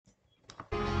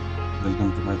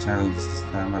Welcome to my channel. This is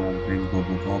Sam and I'm playing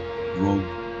ROBOCOP Rogue.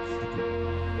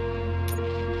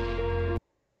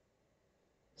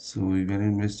 So we were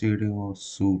investigating our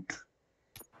suit's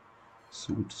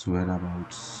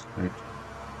whereabouts, right?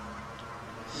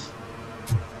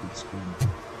 Let's go.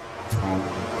 Found the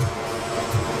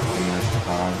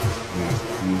car,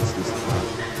 this car.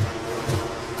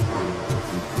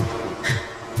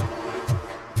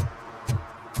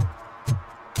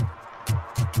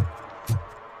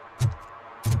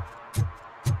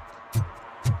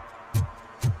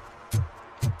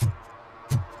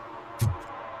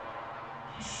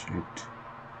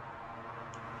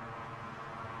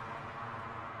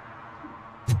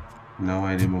 Now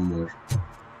I remember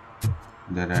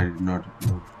that I did not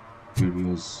upload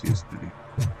videos yesterday.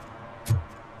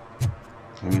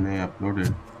 I mean, I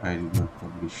uploaded, I did not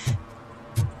publish.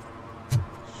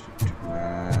 Shit,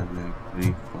 man,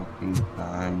 every fucking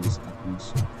time this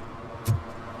happens.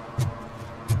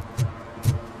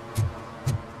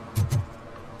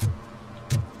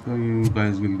 So you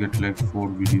guys will get like 4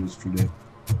 videos today.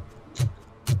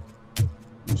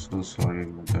 I'm so sorry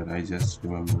about that, I just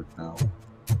remembered now.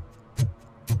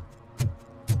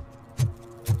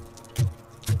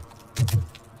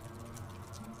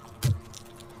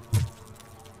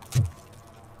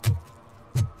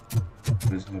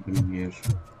 What is happening here?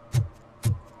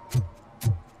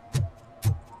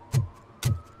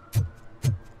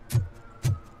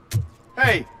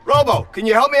 Hey, Robo, can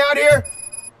you help me out here?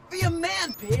 Be a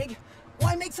man, pig!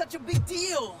 Why make such a big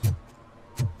deal?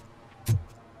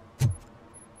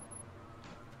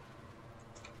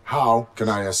 How can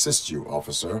I assist you,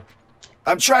 officer?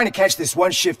 I'm trying to catch this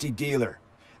one shifty dealer.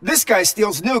 This guy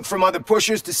steals nuke from other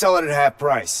pushers to sell it at half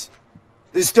price.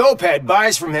 This dopehead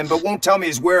buys from him but won't tell me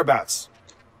his whereabouts.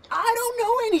 I don't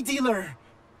know any dealer.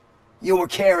 You were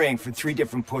carrying for 3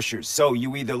 different pushers, so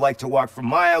you either like to walk for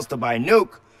miles to buy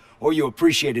nuke, or you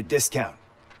appreciate a discount.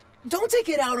 Don't take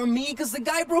it out on me, because the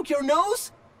guy broke your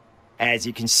nose? As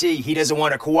you can see, he doesn't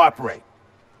want to cooperate.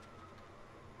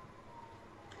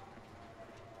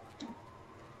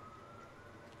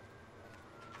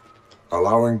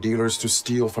 Allowing dealers to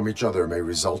steal from each other may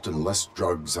result in less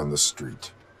drugs on the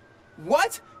street.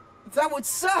 What? That would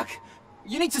suck.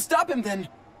 You need to stop him then.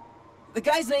 The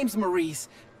guy's name's Maurice,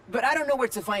 but I don't know where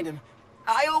to find him.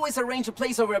 I always arrange a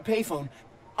place over a payphone.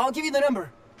 I'll give you the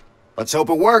number. Let's hope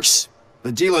it works.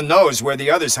 The dealer knows where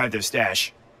the others hide their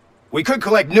stash. We could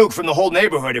collect nuke from the whole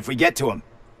neighborhood if we get to him.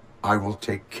 I will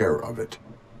take care of it.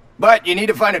 But you need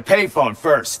to find a payphone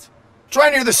first.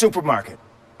 Try near the supermarket.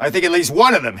 I think at least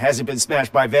one of them hasn't been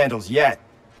smashed by vandals yet.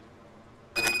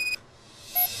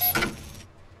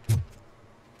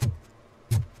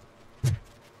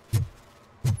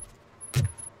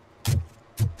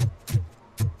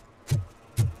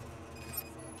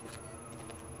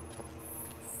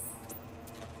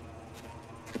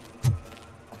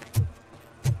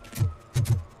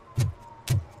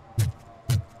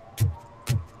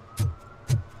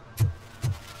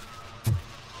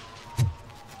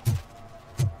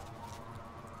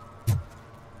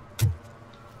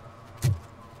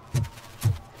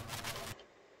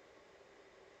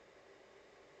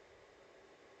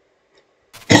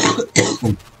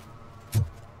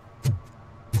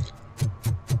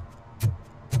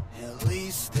 At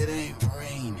least it ain't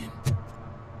raining.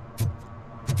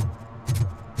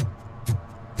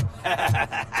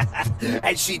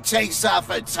 And she takes off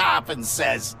her top and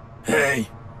says, Hey,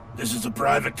 this is a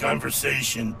private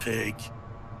conversation, pig.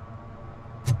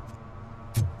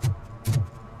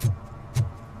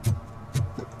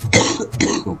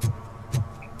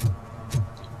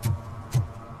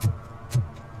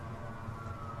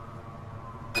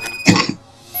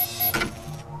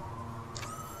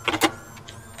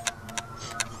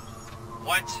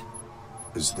 What?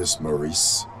 Is this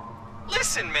Maurice?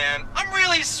 Listen, man, I'm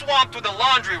really swamped with the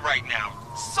laundry right now,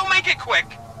 so make it quick.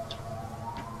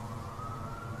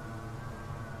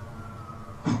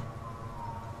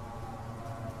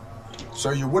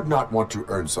 So you would not want to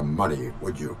earn some money,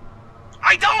 would you?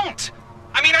 I don't!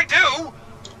 I mean, I do!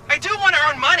 I do want to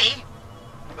earn money!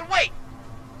 But wait,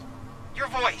 your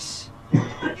voice.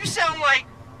 You sound like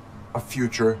A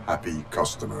future happy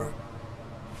customer.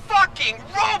 fucking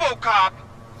ROBOCOP!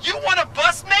 You want to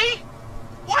bust me?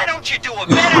 Why don't you do a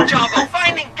better job of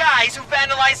finding guys who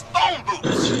vandalize phone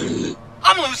booths?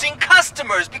 I'm losing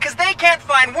customers because they can't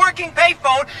find working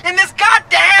payphone in this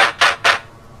goddamn...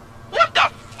 What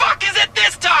the fuck is it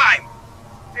this time?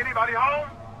 Anybody home?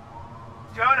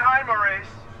 John, hi, Maurice.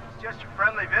 It's just your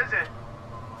friendly visit.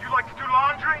 You like to do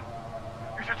laundry?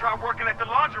 You should try working at the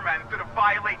laundromat instead of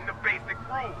violating the basic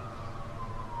rules.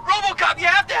 ROBOCOP, you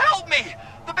have to help me!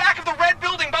 The back of the red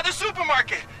building by the super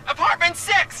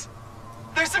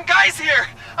guys here!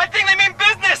 I think they mean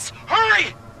business!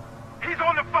 Hurry! He's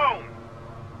on the phone.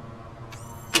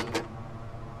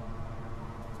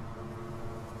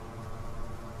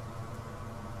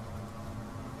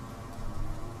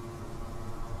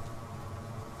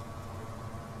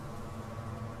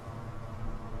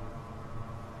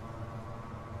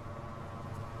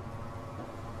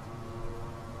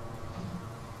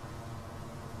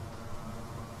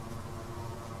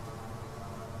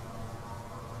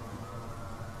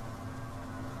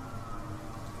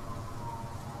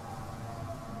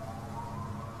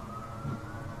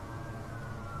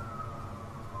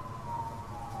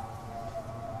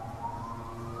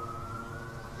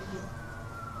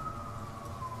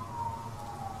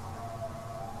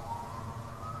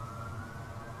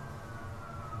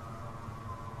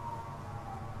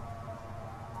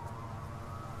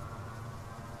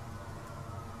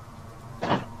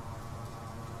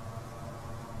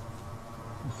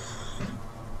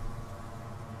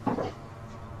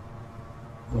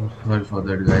 Oh, sorry for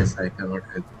that, guys. I cannot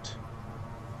help it.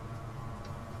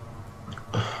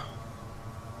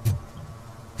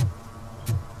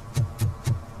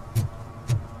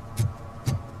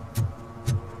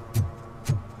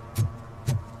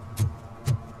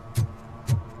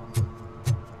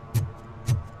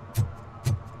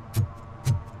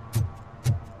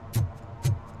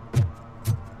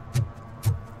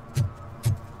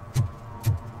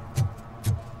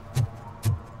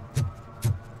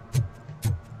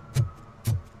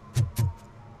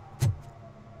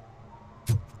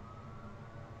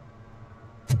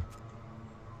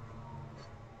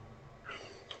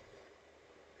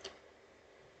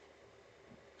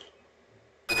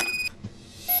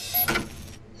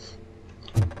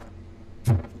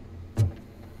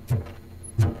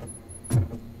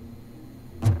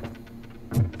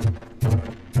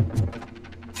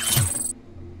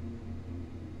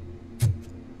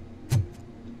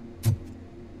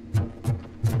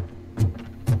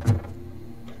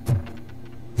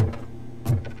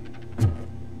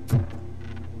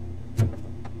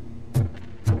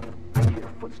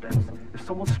 If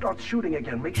someone starts shooting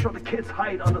again, make sure the kids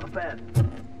hide under the bed.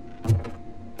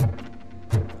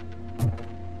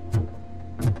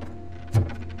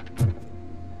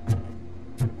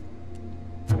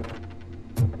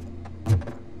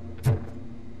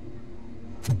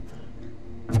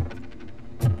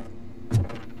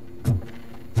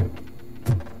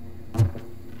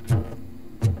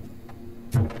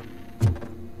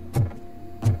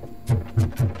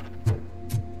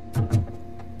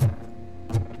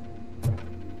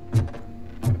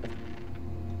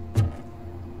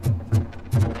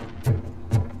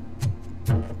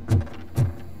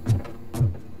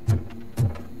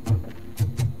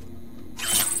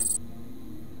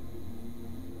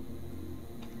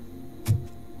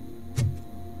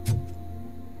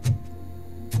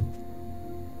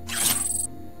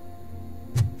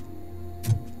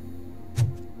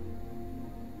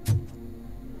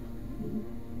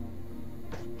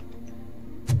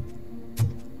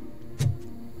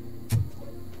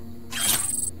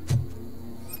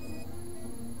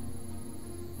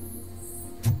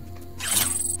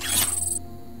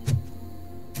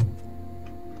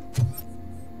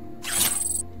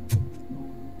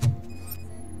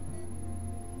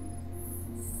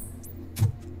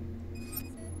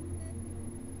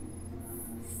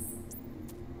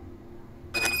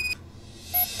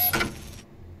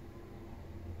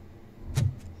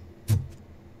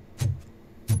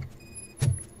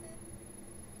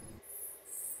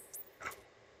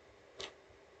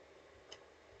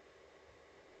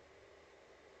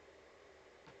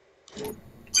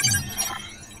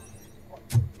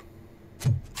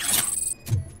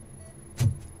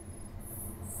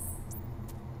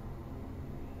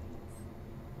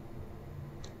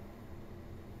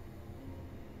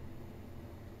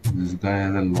 This guy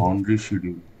has a laundry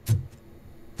schedule.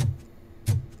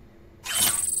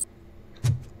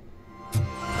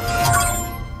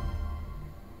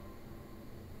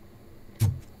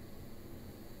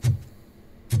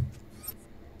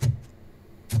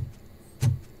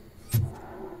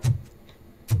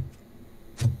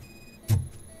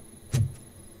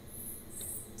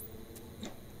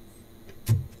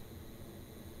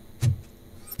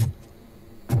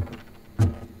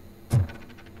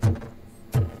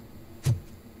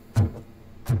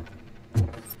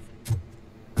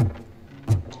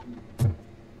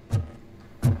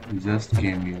 He just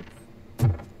came here.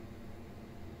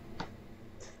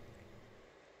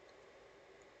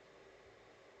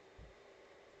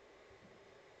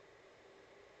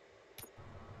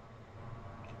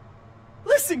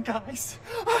 Listen, guys.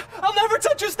 I'll never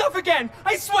touch your stuff again.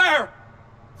 I swear.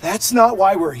 That's not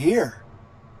why we're here.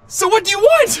 So what do you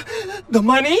want? The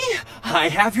money? I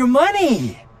have your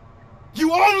money.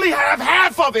 You only have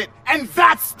half of it, and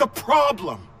that's the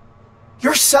problem.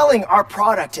 You're selling our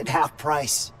product at half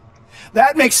price.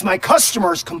 That makes my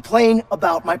customers complain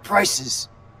about my prices.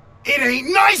 It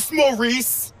ain't nice,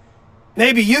 Maurice!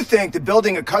 Maybe you think that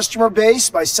building a customer base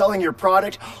by selling your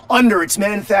product under its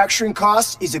manufacturing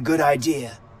costs is a good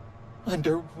idea.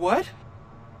 Under what?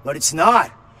 But it's not.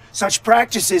 Such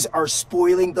practices are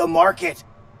spoiling the market.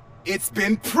 It's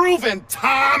been proven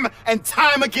time and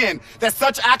time again that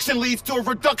such action leads to a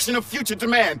reduction of future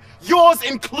demand, yours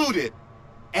included.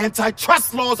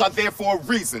 Antitrust laws are there for a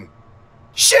reason.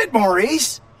 Shit,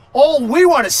 Maurice! All we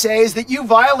want to say is that you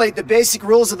violate the basic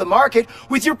rules of the market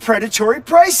with your predatory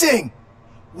pricing.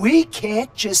 We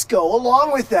can't just go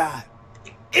along with that.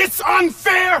 It's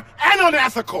unfair and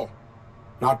unethical!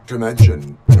 Not to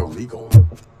mention illegal.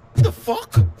 The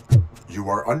fuck? You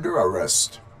are under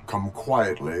arrest. Come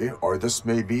quietly, or this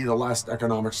may be the last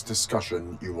economics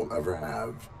discussion you will ever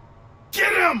have.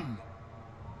 Get him!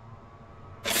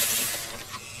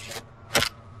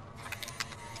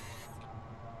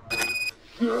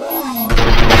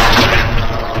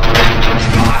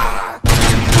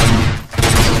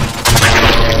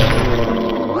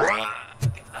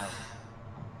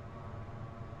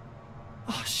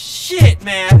 Oh, shit,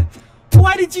 man.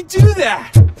 Why did you do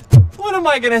that? What am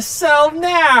I gonna sell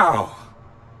now?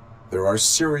 There are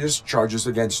serious charges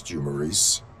against you,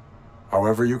 Maurice.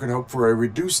 However, you can hope for a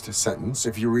reduced sentence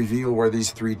if you reveal where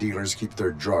these 3 dealers keep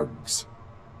their drugs.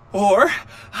 Or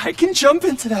I can jump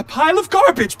into that pile of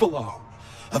garbage below.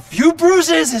 A few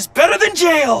bruises is better than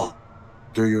jail.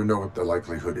 Do you know what the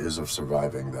likelihood is of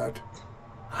surviving that?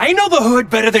 I know the hood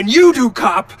better than you do,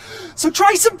 cop. So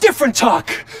try some different talk,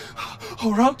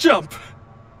 or I'll jump.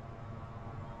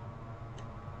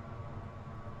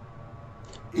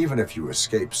 Even if you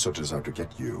escape such as out to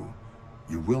get you,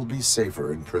 you will be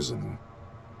safer in prison.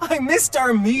 I missed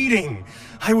our meeting.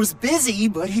 I was busy,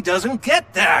 but he doesn't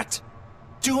get that.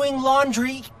 Doing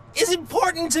laundry is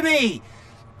important to me.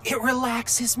 It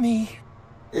relaxes me.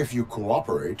 If you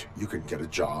cooperate, you can get a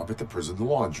job at the prison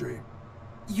laundry.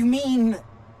 You mean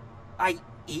I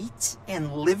eat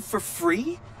and live for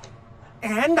free?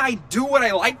 And I do what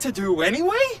I like to do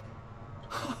anyway?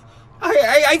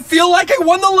 I feel like I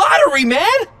won the lottery, man!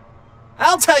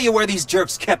 I'll tell you where these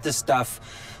jerks kept the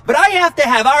stuff, but I have to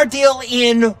have our deal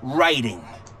in writing.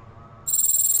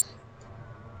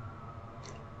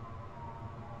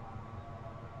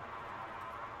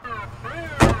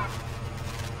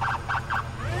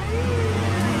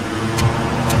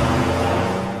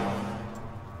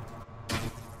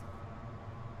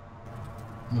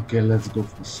 Okay, let's go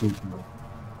for soup now.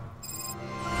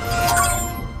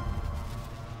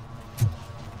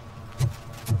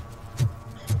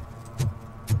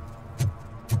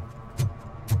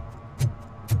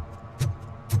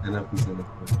 Enough is enough.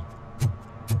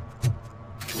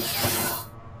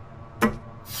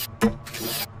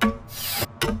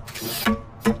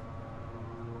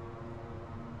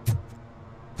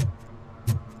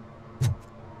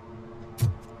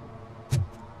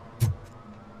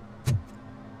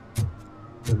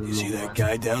 You see that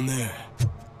guy down there?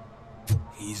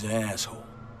 He's an asshole.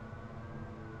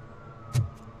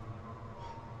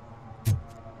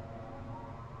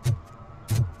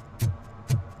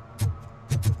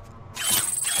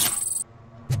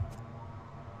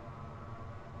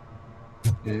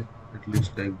 Okay, at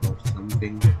least I got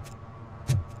something.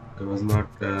 I was not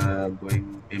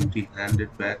going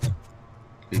empty-handed back, at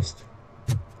least.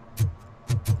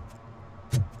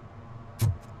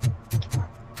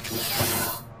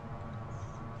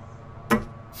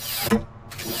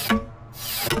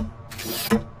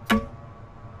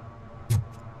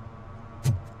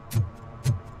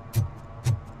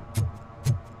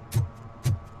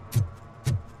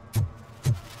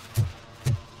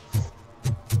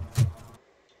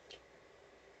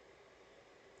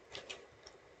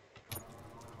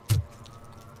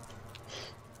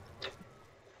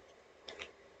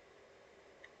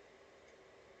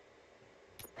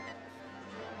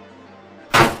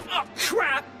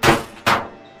 Crap!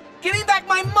 Give me back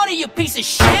my money, you piece of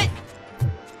shit!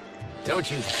 Don't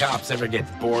you cops ever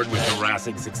get bored with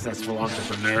harassing successful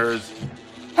entrepreneurs?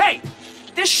 Hey!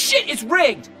 This shit is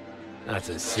rigged! That's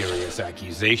a serious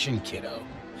accusation, kiddo.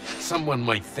 Someone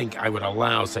might think I would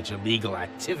allow such illegal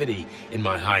activity in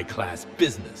my high-class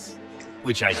business,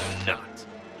 which I do not.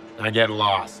 I get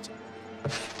lost.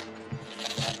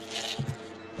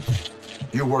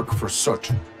 You work for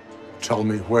Soot. Tell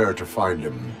me where to find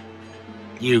him.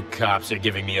 You cops are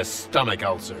giving me a stomach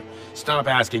ulcer. Stop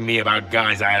asking me about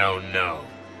guys I don't know.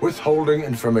 Withholding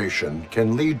information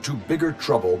can lead to bigger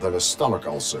trouble than a stomach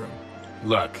ulcer.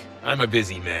 Look, I'm a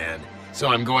busy man, so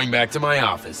I'm going back to my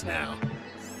office now.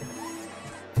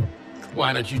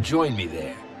 Why don't you join me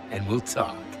there, and we'll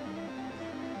talk?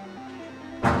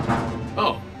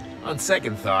 Oh, on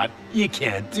second thought, you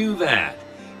can't do that,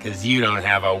 'cause you don't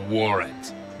have a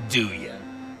warrant, do you?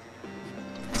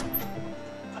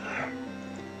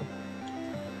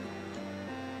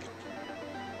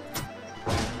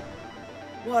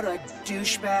 What a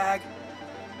douchebag.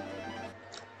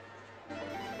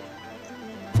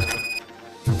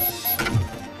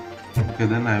 Okay,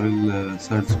 then I will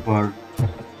search for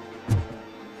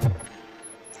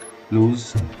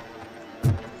clues.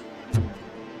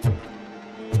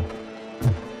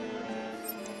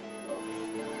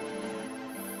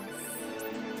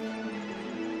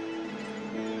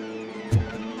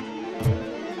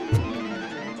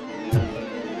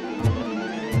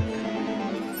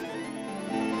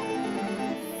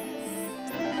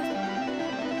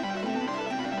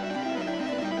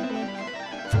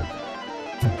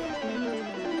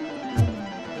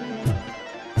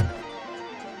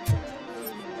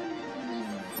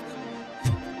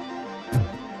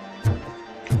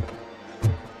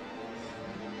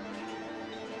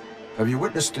 Have you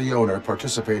witnessed the owner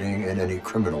participating in any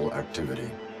criminal activity?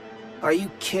 Are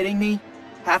you kidding me?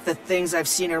 Half the things I've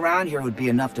seen around here would be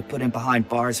enough to put him behind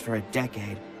bars for a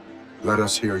decade. Let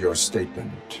us hear your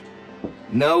statement.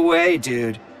 No way,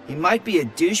 dude. He might be a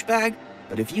douchebag,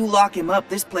 but if you lock him up,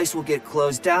 this place will get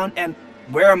closed down, and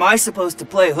where am I supposed to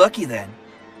play hooky then?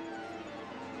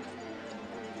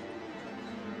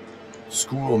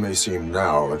 School may seem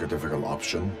now like a difficult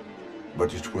option,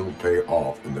 but it will pay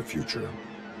off in the future.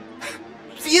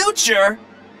 Future?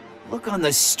 Look on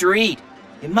the street.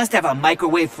 You must have a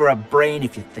microwave for a brain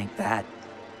if you think that.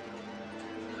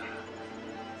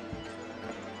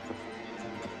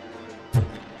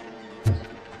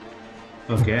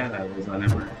 Okay, I was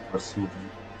unable to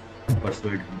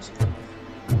persuade him.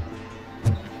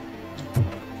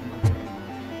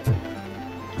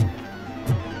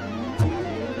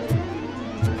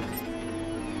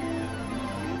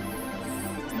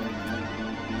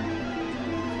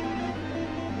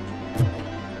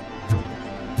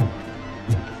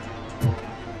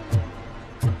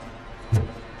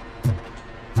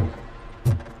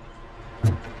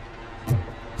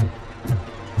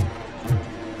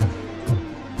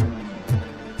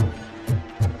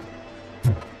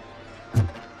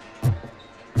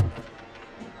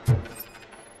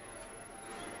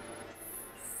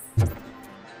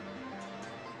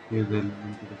 Okay, then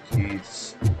into the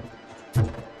case.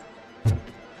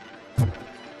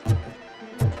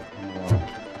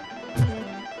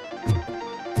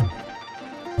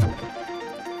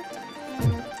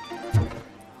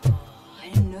 I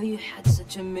didn't know you had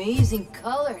such amazing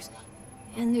colors.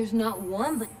 And there's not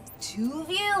one, but two of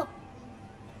you?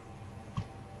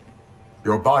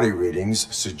 Your body readings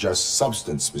suggest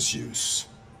substance misuse.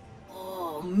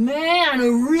 Oh man, a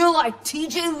real life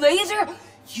TJ laser?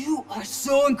 You are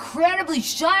so incredibly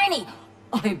shiny!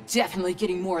 I'm definitely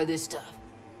getting more of this stuff.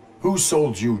 Who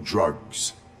sold you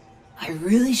drugs? I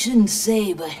really shouldn't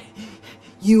say, but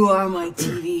you are my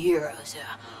TV heroes.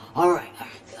 Alright,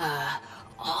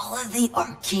 all of the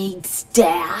arcade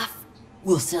staff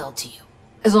will sell to you,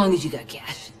 as long as you got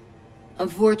cash.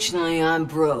 Unfortunately, I'm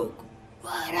broke,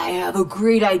 but I have a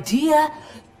great idea.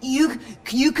 You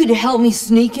could help me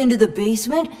sneak into the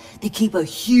basement. They keep a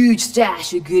huge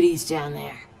stash of goodies down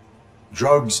there.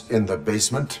 Drugs in the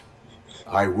basement?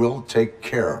 I will take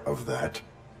care of that.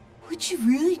 Would you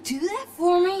really do that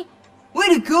for me?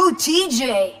 Way to go,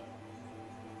 TJ!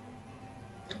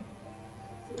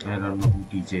 I don't know who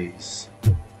TJ is.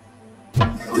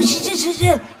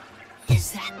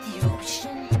 Is that the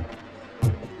ocean?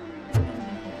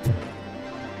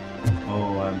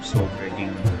 Oh, I'm so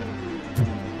breaking.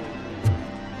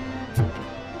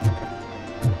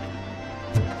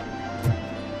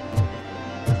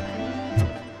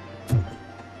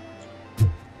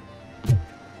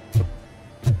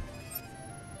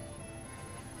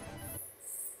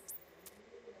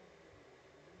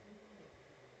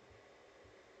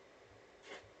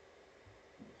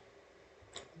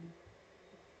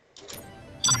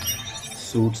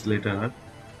 Suits later, huh?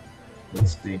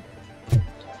 Let's see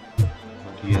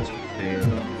what he has to say.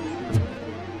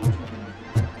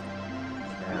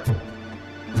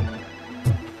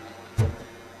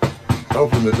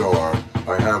 Open the door.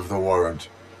 I have the warrant.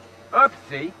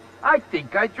 Oopsie. I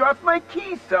think I dropped my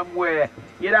keys somewhere.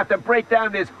 You'd have to break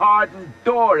down this hardened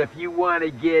door if you want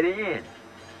to get in.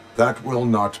 That will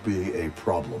not be a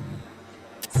problem.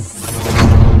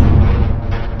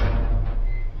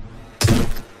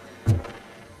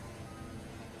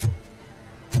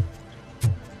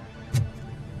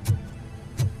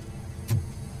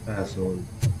 soul.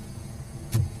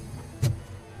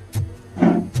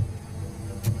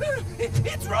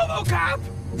 It's RoboCop!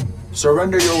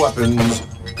 Surrender your weapons.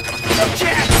 No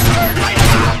chance!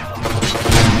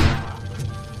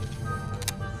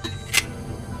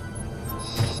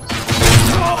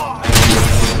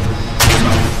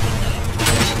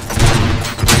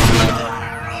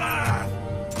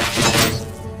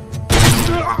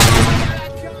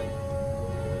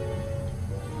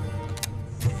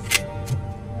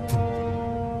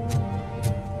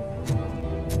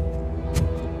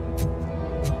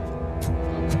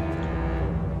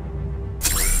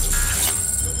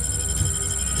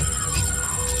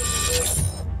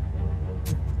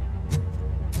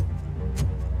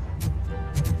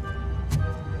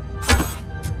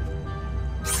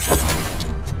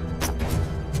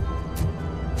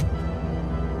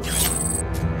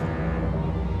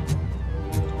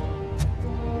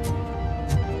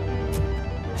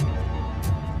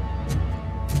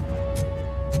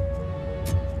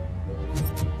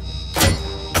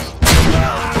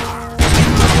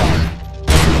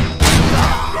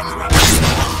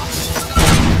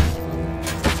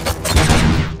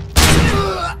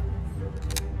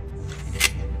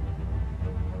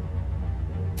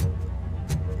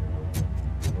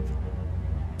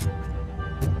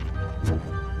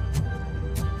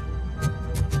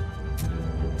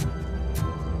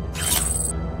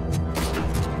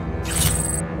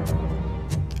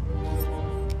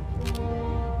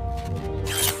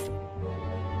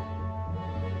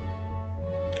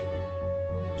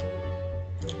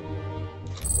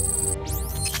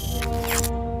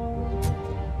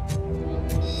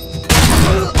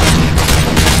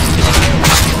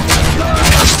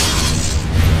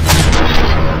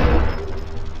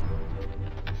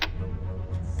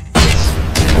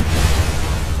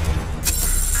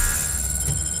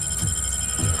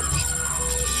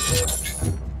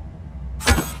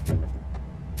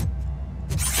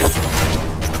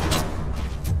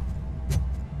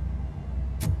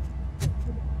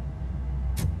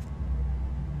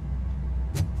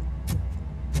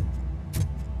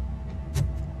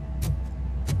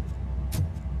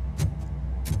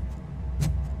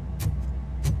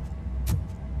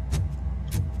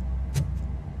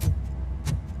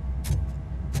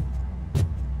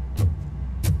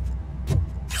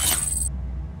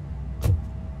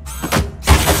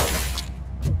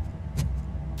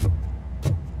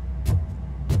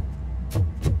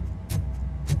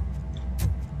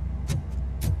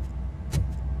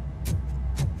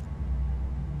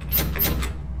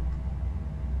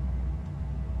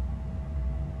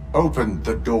 Open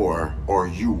the door, or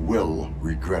you will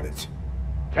regret it.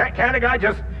 Can't a guy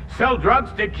just sell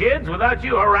drugs to kids without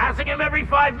you harassing him every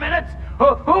 5 minutes?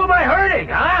 Who am I hurting,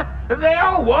 huh? They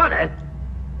all want it.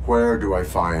 Where do I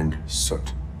find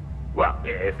Soot? Well,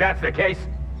 if that's the case...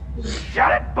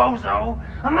 Shut it, bozo!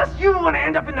 Unless you want to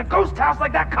end up in the ghost house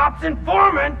like that cop's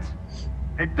informant!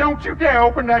 And don't you dare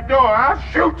open that door, I'll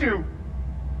shoot you!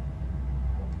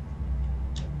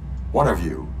 One of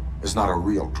you is not a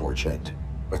real Torchhead,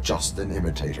 but just an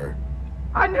imitator.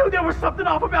 I knew there was something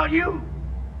off about you!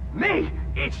 Me?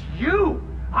 It's you!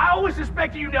 I always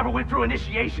suspected you never went through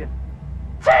initiation.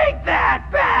 Take that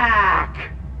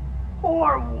back!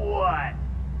 Or what?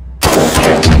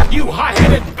 You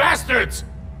hot-headed bastards!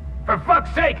 For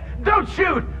fuck's sake, don't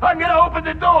shoot! I'm gonna open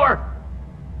the door!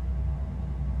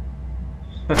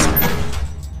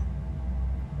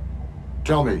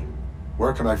 Tell me,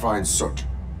 where can I find Soot?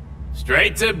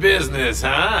 Straight to business,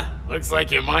 huh? Looks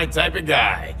like you're my type of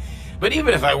guy. But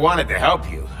even if I wanted to help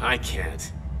you, I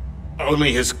can't.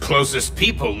 Only his closest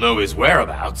people know his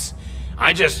whereabouts.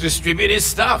 I just distribute his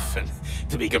stuff, and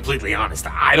to be completely honest,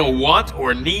 I don't want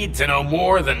or need to know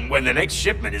more than when the next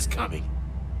shipment is coming.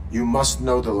 You must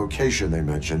know the location they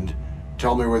mentioned.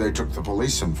 Tell me where they took the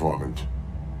police informant.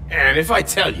 And if I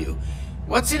tell you,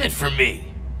 what's in it for me?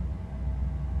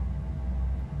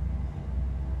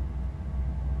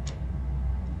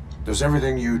 Does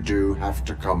everything you do have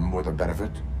to come with a benefit?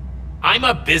 I'm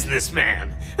a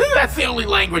businessman. That's the only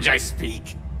language I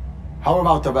speak. How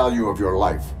about the value of your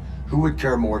life? Who would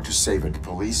care more to save it,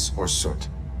 police or Soot?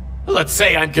 Let's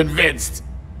say I'm convinced.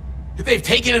 They've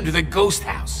taken him to the ghost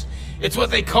house. It's what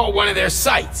they call one of their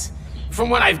sites. From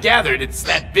what I've gathered, it's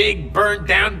that big,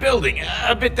 burned-down building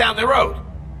a bit down the road.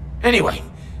 Anyway,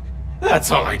 that's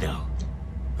all I know.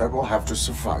 That will have to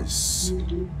suffice.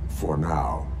 For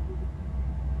now.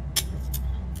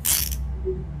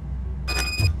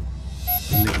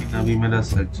 लेकिन अभी मेरा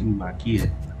searching बाकी है.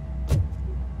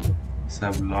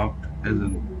 सब locked as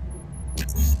an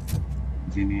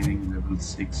engineering level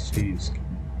 6 चाहिए इसके.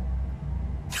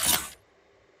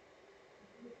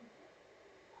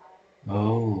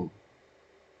 ओह,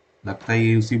 लगता है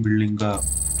ये उसी बिल्डिंग का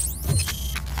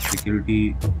सिक्योरिटी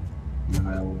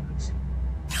लगाया हुआ है।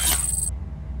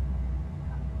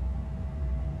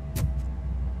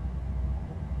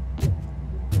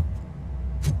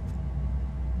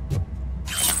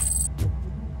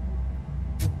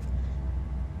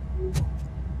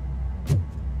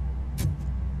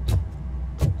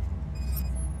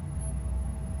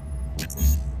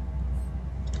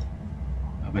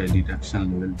 अबे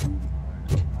डिटेक्शन लेवल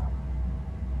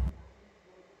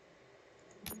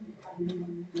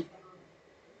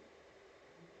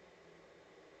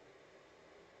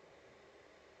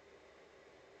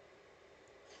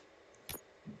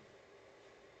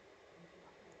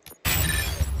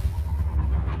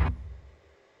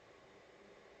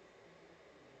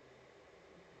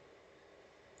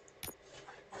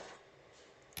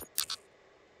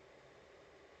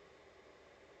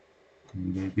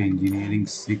 2 पे इंजीनियरिंग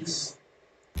 6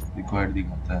 रिक्वायर्ड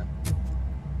दिखाता है।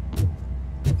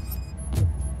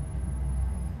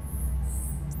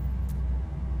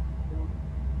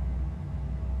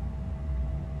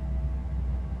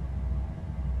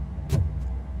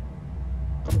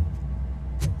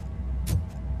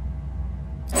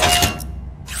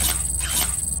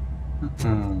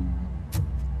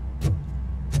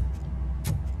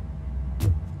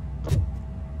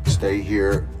 Stay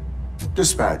here.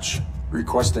 Dispatch.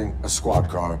 Requesting a squad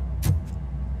car.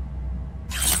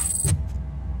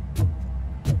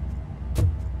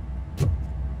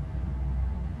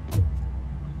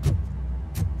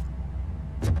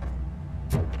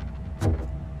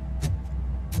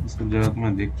 सब जगह तो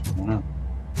मैं देख चुका हूँ ना।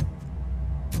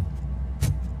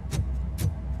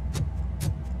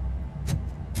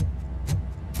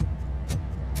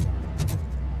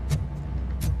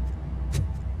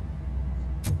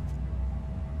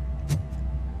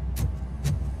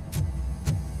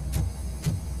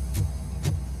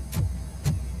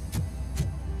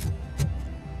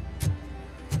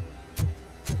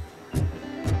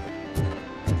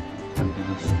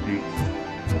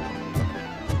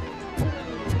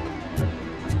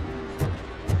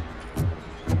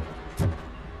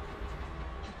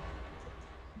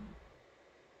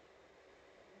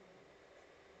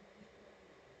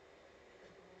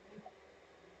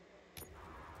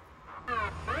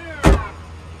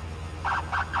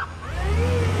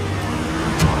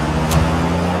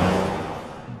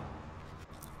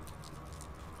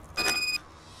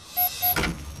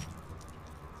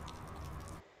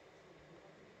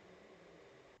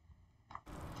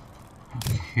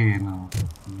 Okay, now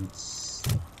let's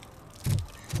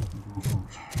go for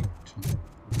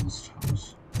ghost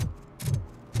house.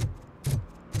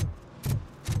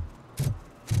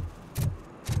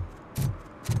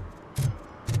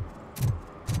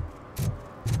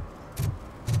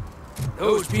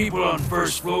 Those people on the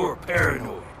first floor are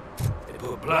paranoid. They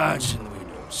put blinds in the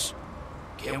windows.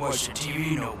 Can't watch the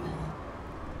TV no more.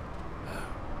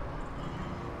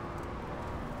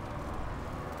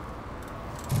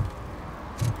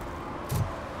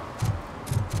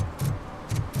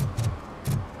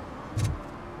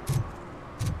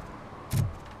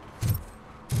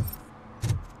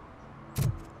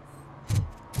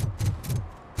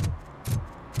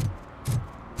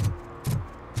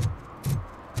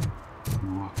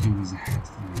 Walking is a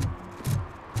hassle.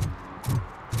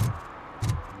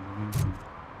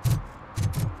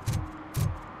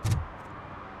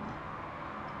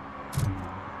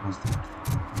 What's that?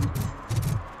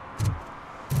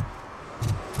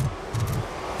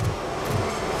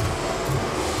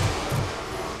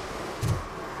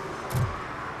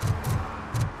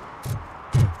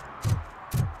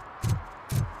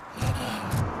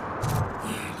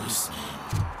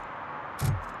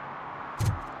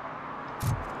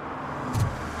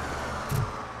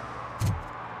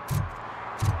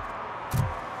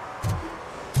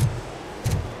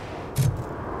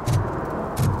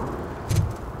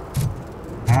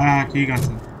 ठीक है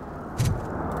sir.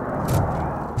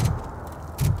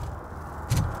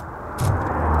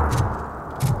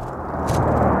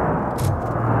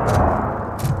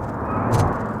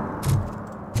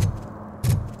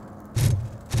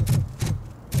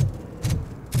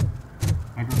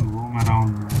 I don't roam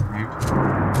around, right?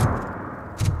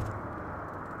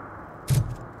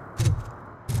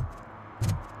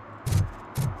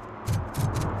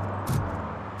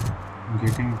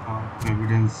 Getting part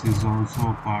evidence is also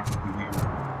a part of the game.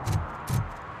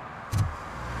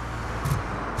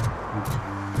 Which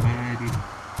I'm very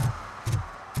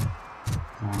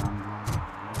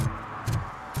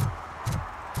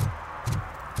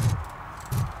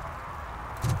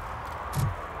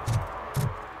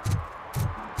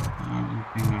I don't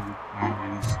think I would find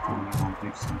any story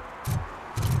complex.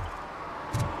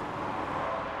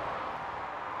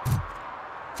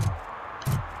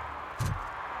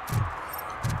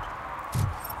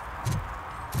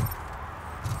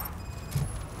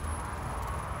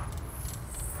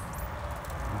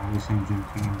 and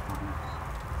drinking in public.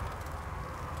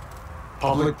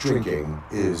 Public drinking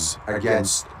is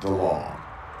against the law.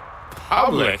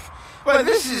 Public? But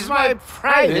this is my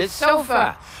private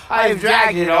sofa. I've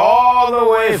dragged it all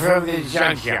the way from the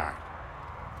junkyard.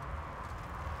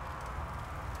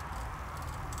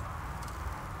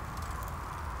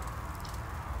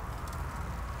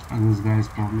 And this guy is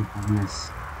probably homeless.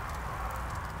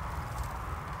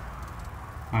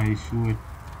 I issue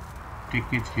a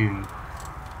ticket here.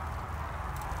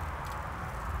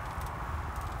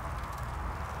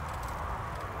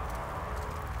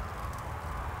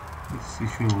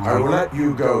 I will let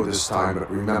you go this time, but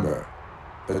remember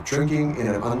that drinking in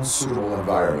an unsuitable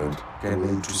environment can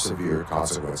lead to severe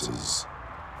consequences.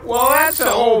 Well, that's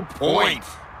the whole point.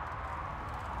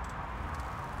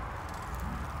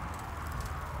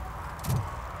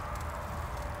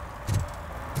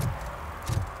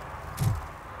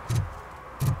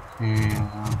 Okay,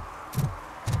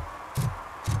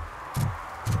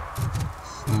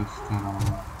 searched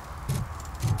around.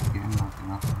 Okay, not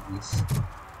enough of this.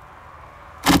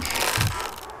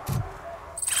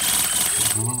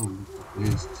 Oh, look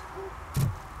at this.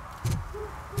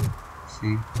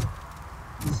 See,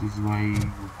 this is why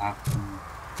you have to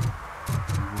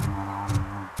roam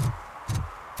around.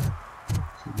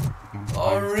 So that you can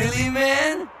Oh, really,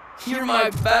 man? You're my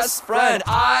best friend.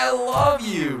 I love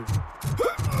you.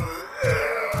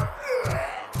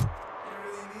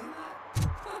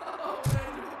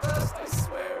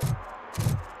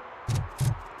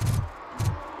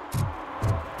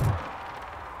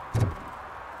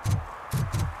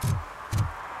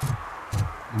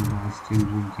 and are still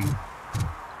drinking.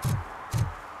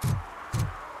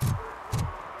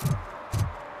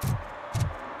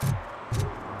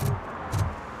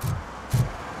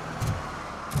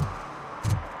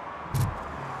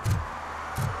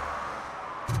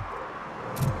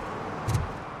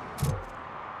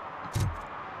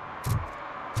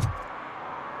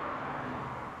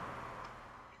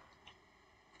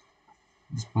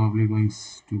 There's probably going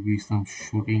to be some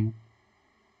shooting,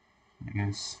 I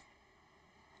guess.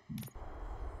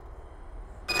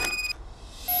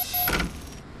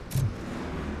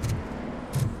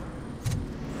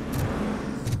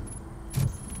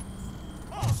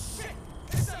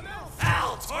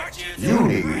 You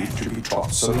need to be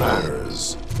taught some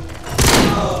manners.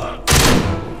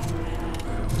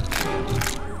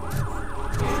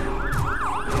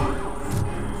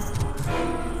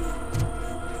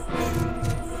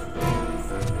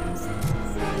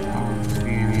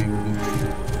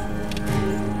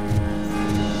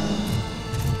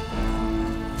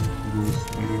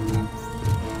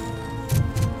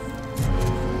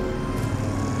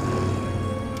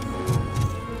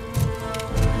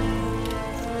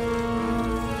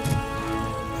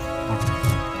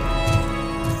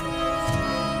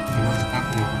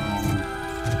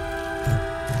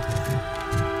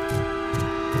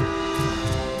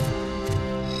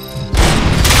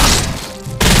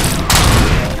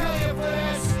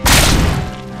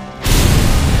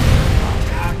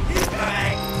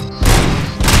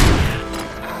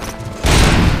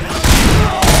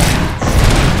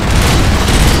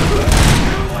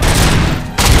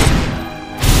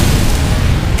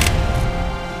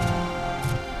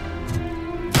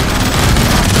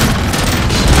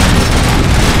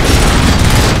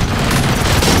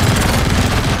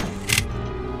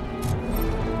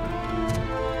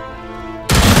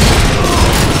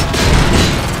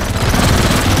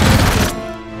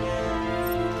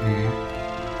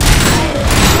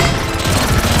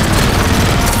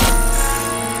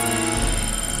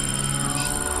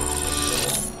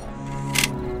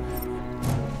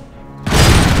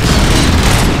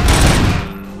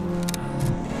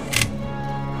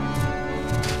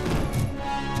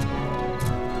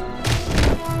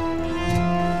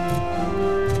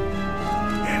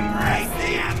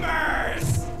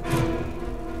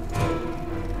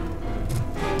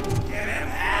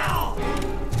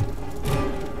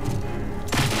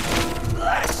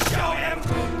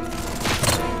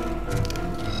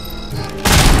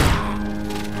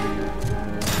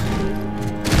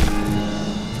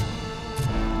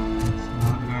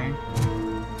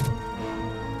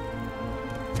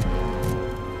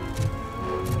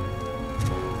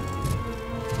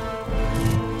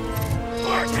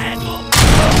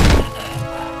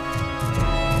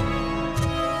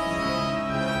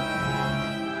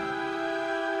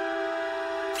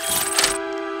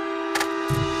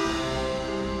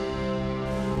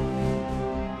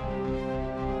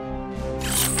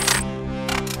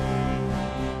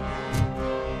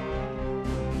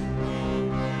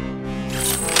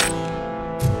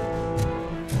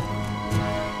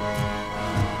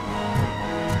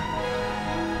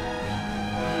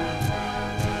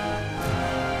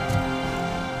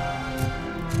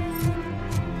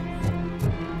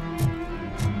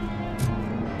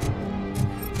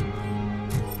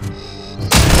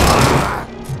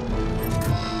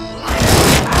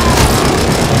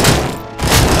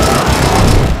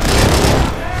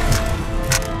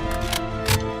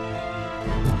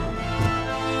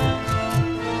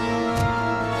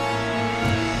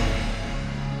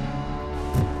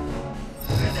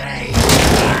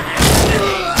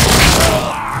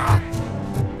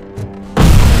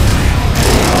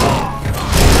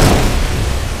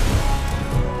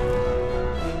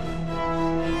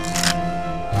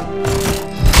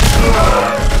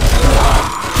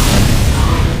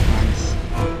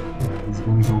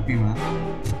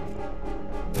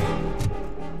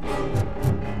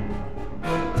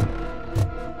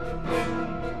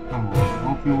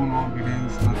 clue, no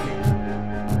evidence, nothing.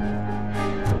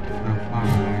 The car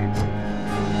lines.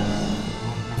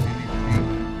 Don't have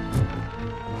anything.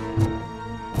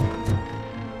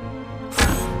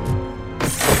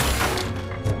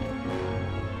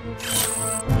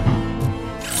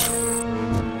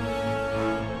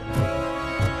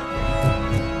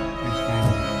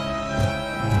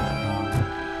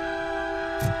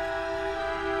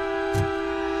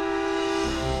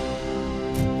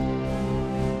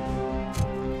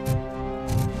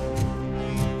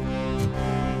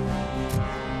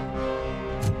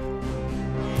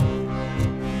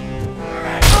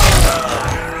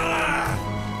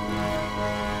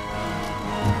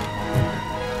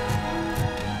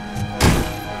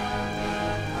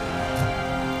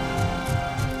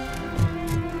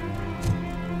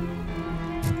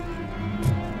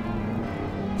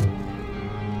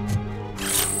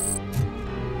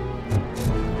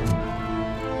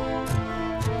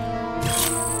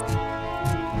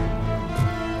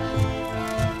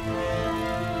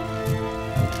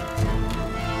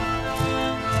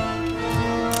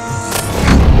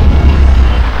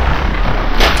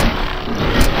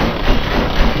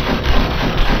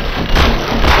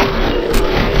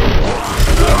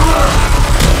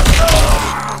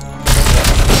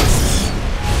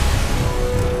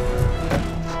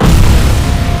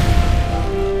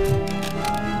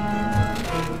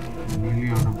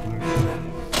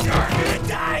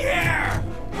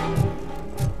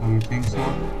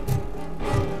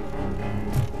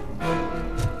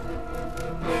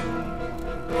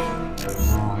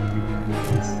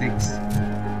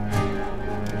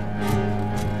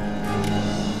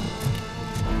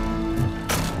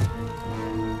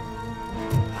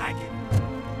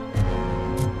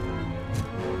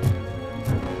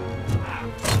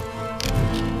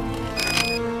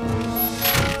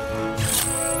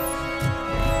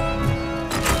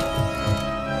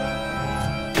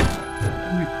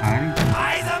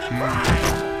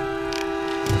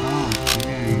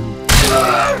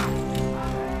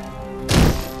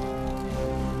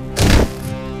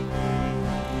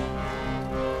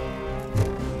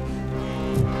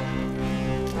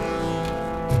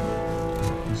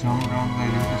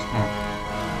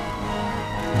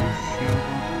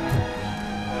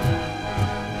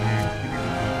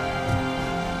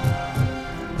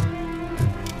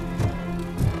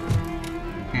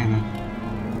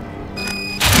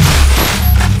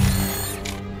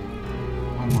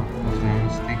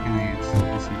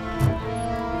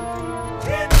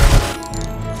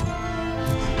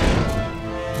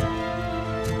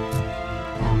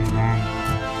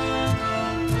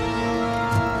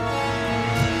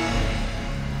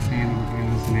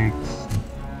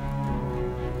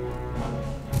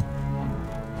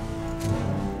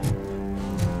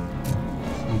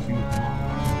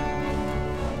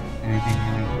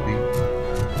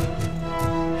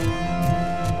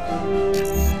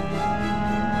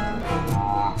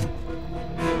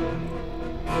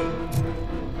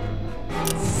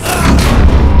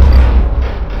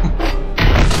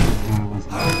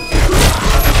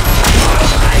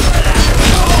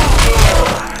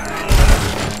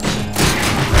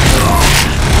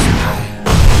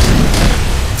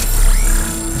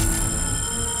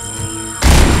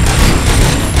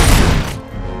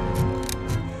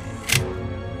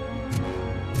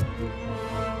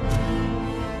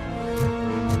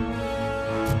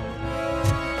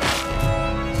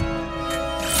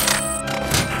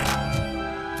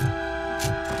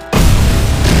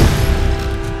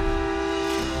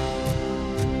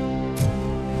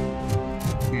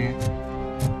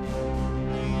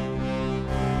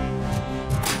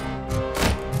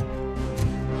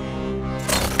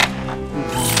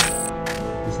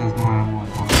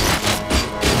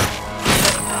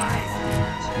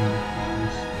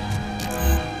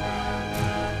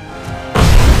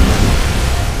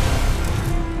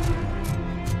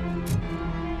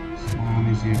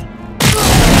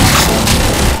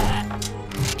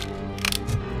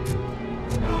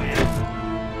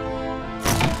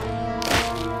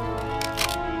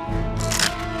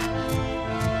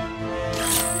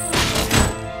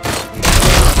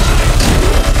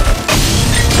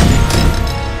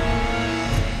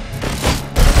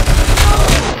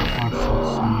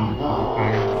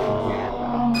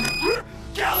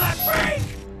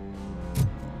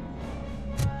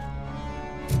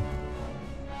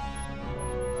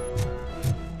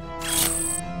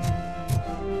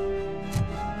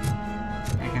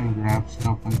 grab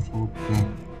stuff and throw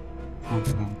them.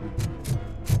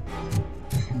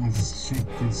 Let's check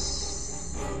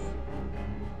this.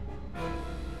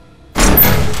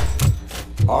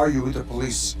 Are you the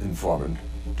police informant?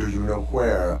 Do you know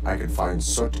where I can find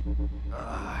Soot?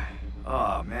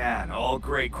 Oh man, all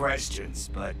great questions,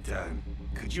 but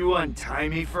could you untie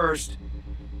me first?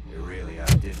 They really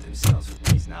outdid themselves with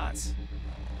these knots.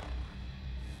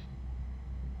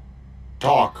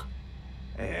 Talk.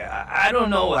 Hey, I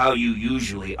don't know how you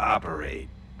usually operate,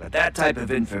 but that type of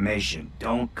information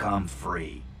don't come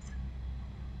free.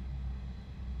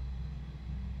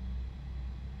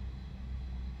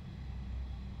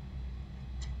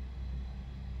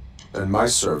 And my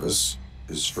service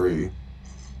is free.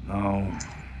 No,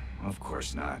 of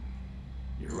course not.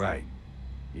 You're right.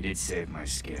 You did save my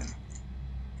skin.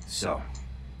 So,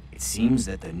 it seems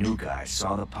that the new guy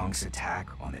saw the punks attack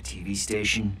on the TV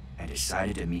station and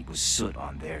decided to meet with Soot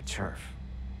on their turf.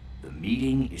 The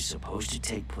meeting is supposed to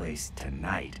take place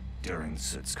tonight during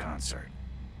Soot's concert.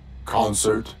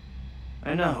 Concert?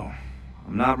 I know.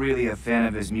 I'm not really a fan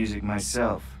of his music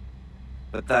myself.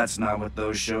 But that's not what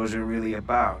those shows are really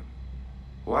about.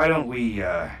 Why don't we,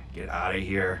 get out of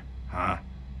here, huh?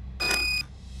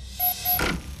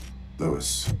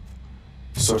 Lewis.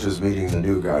 Soot is meeting the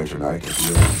new guy tonight at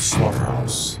the old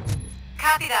slaughterhouse.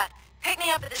 Copy that. Pick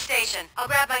me up at the station. I'll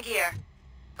grab my gear.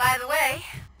 By the way,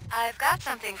 I've got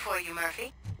something for you,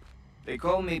 Murphy. They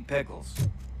call me Pickles.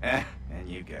 And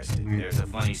you guessed it, there's a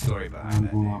funny story behind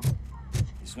that name.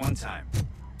 This one time,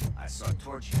 I saw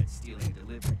Torchhead stealing a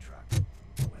delivery truck.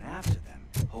 I went after them,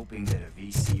 hoping that a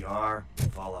VCR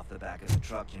would fall off the back of the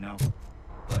truck, you know?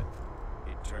 But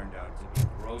it turned out to be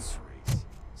groceries,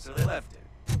 so they left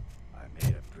it. I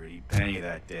made a pretty penny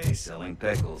that day selling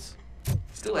pickles.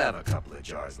 Still have a couple of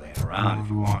jars laying around if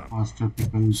you want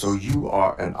them. So you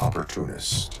are an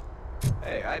opportunist.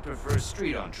 Hey, I prefer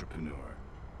street entrepreneur.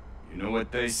 You know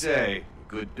what they say,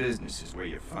 good business is where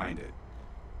you find it.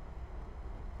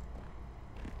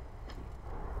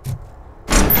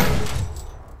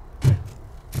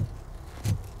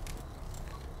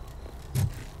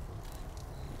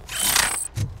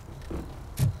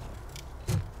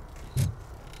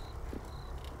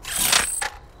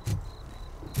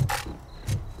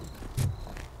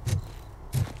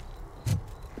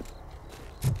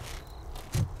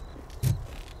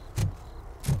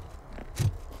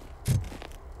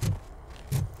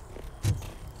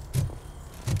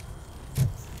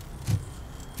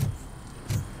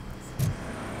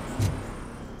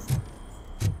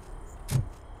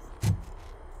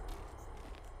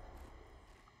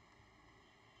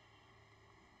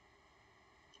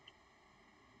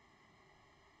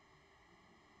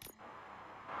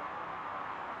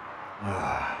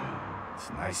 It's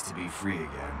nice to be free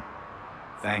again.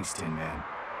 Thanks, Tin Man.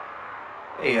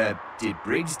 Hey, did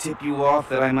Briggs tip you off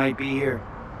that I might be here?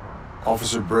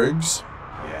 Officer Briggs?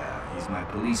 Yeah, he's my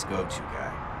police go-to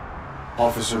guy.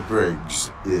 Officer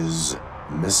Briggs is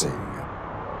missing.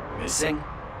 Missing?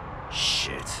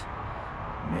 Shit.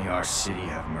 May our city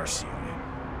have mercy on him.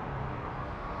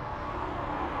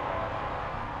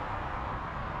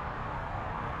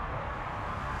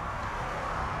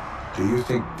 Do you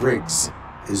think Briggs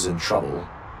is in trouble?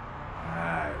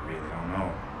 I really don't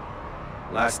know.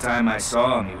 Last time I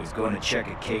saw him, he was going to check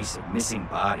a case of missing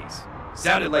bodies.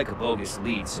 Sounded like a bogus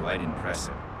lead, so I didn't press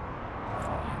it.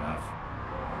 Funny enough.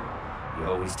 He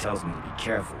always tells me to be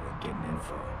careful when getting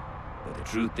info. But the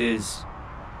truth is,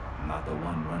 I'm not the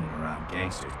one running around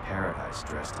Gangster's Paradise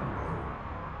dressed in blue.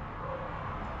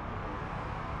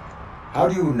 How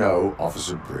do you know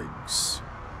Officer Briggs?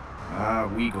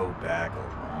 We go back a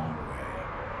long way.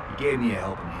 He gave me a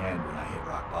helping hand when I hit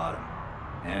rock bottom.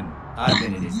 And I've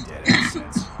been in his debt ever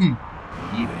since. He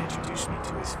even introduced me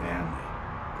to his family.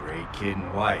 Great kid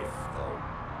and wife, though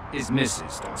his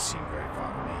missus don't seem very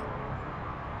fond of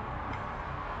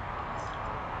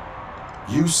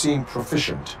me. You seem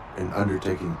proficient in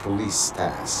undertaking police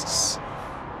tasks.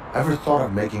 Ever thought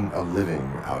of making a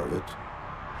living out of it?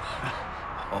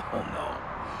 Oh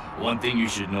no. One thing you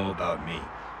should know about me.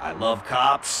 I love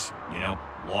cops, you know,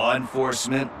 law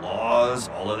enforcement, laws,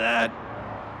 all of that.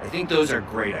 I think those are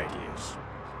great ideas.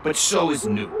 But so is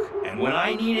Nuke, and when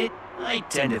I need it, I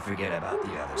tend to forget about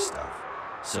the other stuff.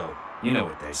 So, you know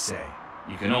what they say.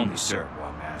 You can only serve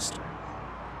one master.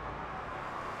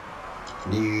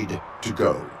 Need to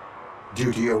go.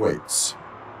 Duty awaits.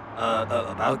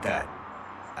 About that,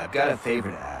 I've got a favor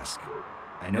to ask.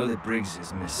 I know that Briggs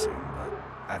is missing, but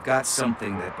I've got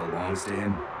something that belongs to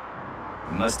him.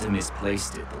 He must have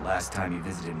misplaced it the last time he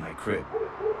visited my crib,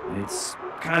 and it's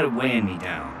kind of weighing me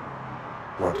down.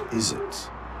 What is it?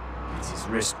 It's his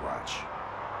wristwatch.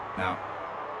 Now,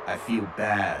 I feel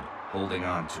bad holding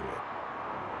on to it.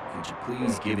 Could you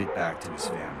please give it back to his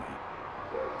family?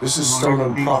 This is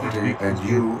stolen property, and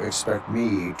you expect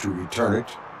me to return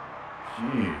it?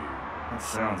 It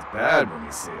sounds bad when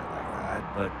you say it like that,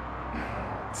 but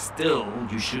still,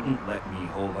 you shouldn't let me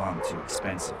hold on to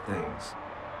expensive things.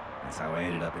 That's how I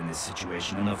ended up in this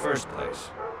situation in the first place.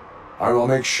 I will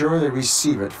make sure they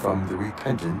receive it from the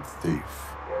repentant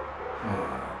thief.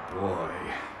 Oh boy,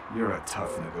 you're a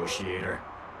tough negotiator.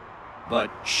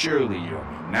 But surely you owe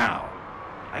me now.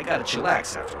 I gotta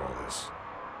chillax after all this.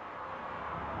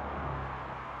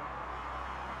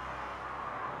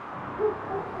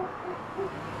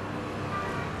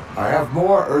 I have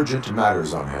more urgent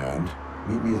matters on hand.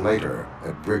 Meet me later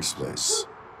at Briggs' place.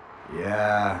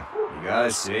 Yeah, you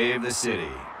gotta save the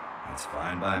city. That's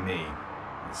fine by me.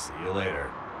 I'll see you later.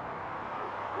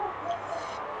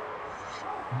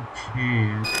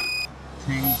 Okay, I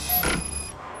think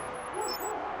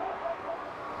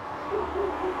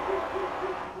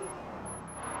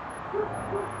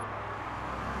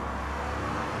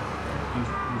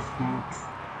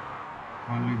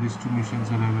only these two missions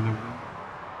are available.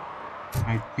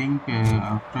 I think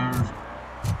after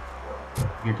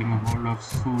getting a hold of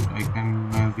suit, I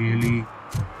can really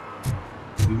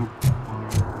look for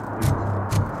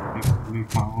it to be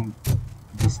found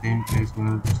the same place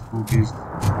where suit is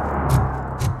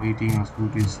waiting or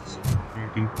suit is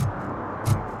operating.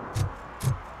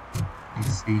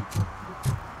 Let's see.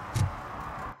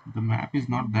 The map is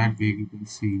not that big, you can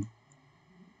see.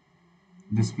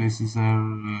 These places are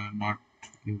not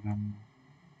even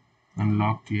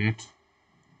unlocked yet.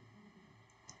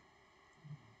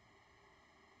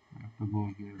 I have to go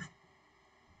here.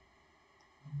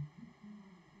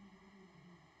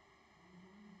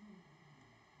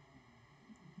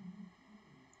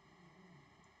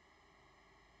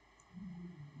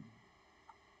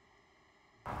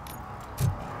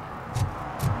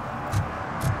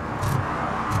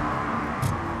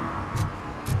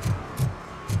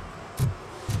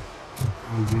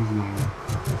 How is this going?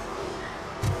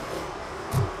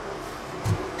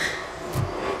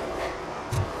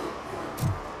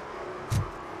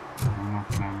 I'm not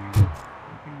climbing. I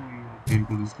think we came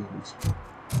to this levels.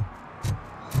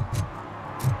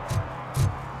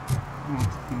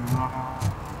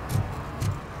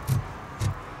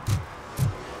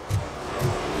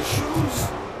 The shoes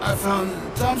I found in the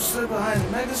dumpster behind the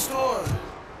mega store.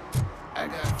 I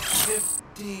got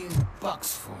 $15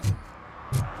 for them.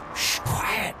 Shh,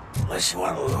 quiet, unless you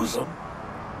want to lose them.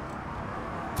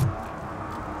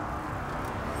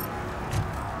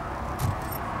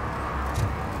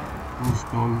 Who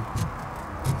stole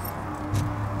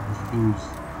the shoes?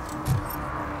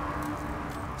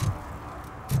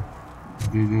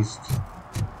 They just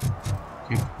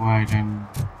kept quiet and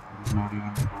did not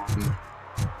even bother.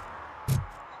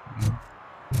 So,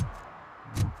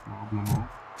 no problem.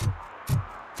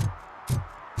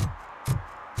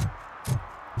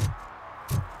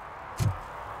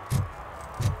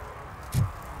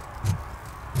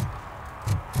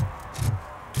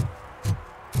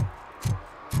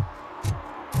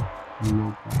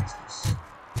 Low prices.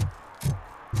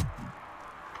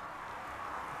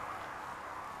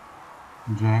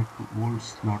 Drag to old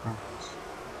slaughterhouse.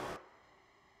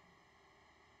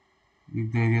 If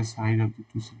the area side of the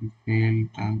 2 fail,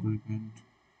 time to repent.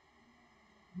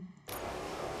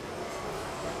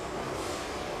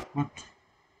 What?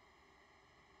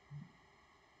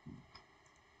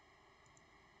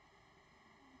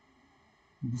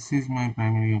 This is my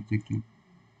primary objective.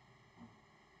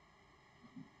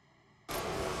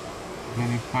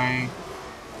 Then if I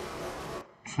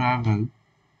travel,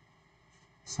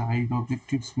 side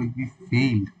objectives will be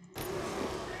failed.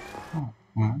 Oh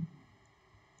man.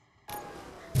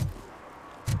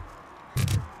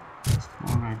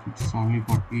 Alright, it's only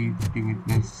 50 minutes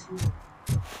less.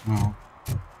 No.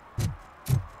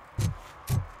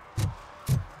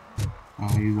 Oh,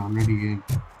 he's already here.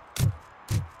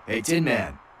 Hey, Tin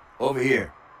Man, over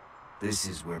here. This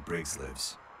is where Briggs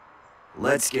lives.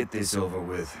 Let's get this over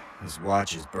with. His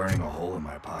watch is burning a hole in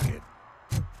my pocket.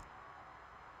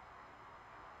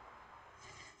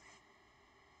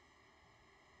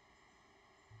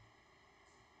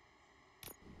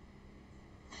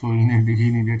 So he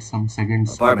needed some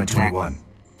seconds. Apartment 21.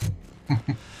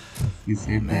 He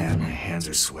said, man, my hands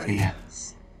are sweaty.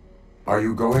 Yes. Are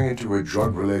you going into a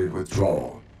drug-related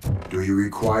withdrawal? Do you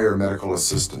require medical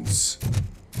assistance?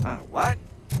 What?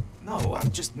 No,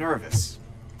 I'm just nervous.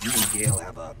 You and Gail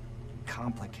have a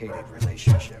complicated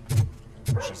relationship.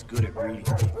 She's good at reading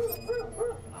people.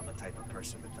 I'm the type of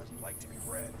person that doesn't like to be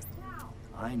read.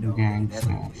 I know that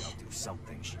inevitably I'll do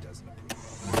something she doesn't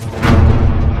approve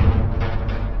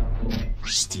of.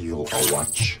 Steal a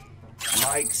watch?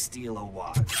 Like steal a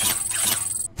watch.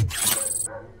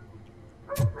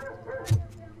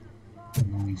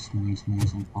 Nice. Nice,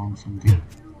 I found something.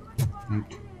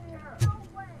 Right.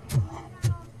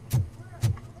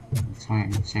 That's why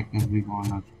I check every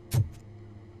corner.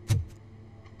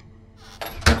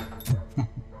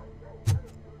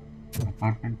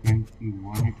 Apartment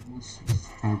 21 it was,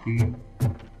 13.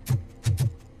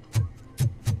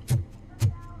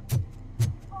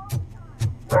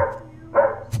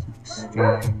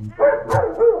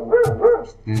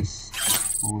 What's this?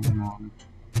 Holding on.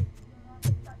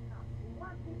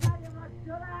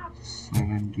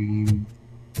 17.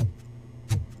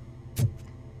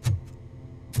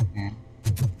 Okay, I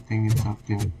think it's up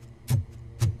there.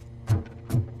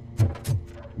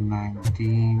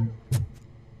 19.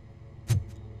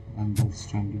 And that's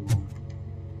 21.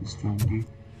 It's 20.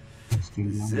 Still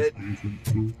young. It's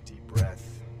 22. Deep breath.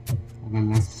 Okay,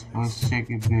 let's first check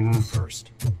if there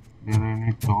are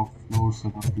any top floors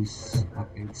about this.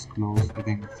 Okay, it's closed. I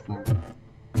think it's closed.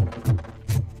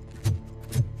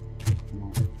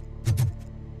 No.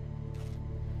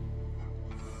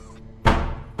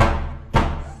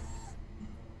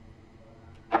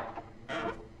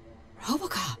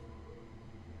 ROBOCOP.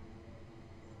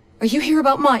 Are you here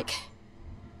about Mike?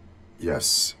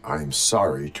 Yes, I'm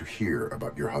sorry to hear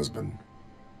about your husband.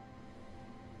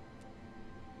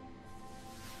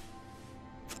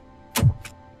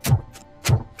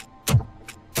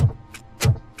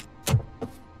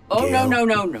 Oh,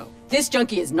 no. This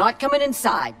junkie is not coming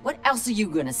inside. What else are you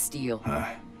gonna steal?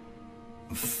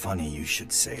 Funny you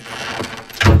should say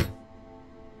that.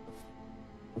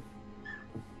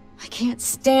 I can't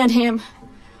stand him.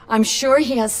 I'm sure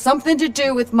he has something to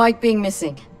do with Mike being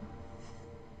missing.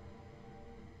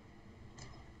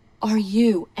 Are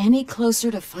you any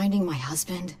closer to finding my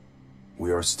husband?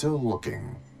 We are still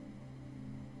looking.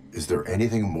 Is there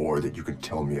anything more that you can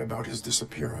tell me about his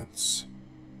disappearance?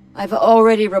 I've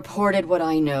already reported what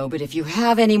I know, but if you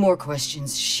have any more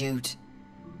questions, shoot.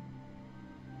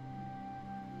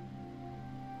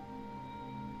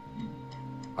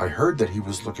 I heard that he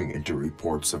was looking into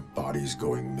reports of bodies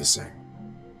going missing.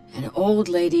 An old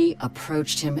lady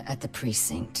approached him at the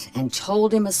precinct and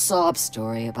told him a sob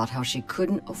story about how she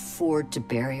couldn't afford to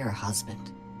bury her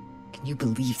husband. Can you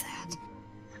believe that?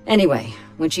 Anyway,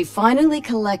 when she finally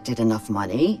collected enough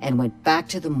money and went back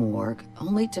to the morgue,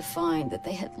 only to find that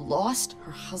they had lost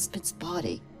her husband's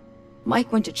body,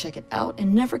 Mike went to check it out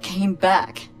and never came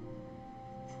back.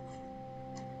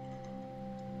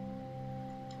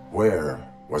 Where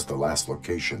was the last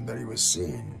location that he was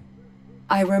seen?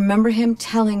 I remember him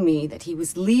telling me that he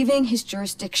was leaving his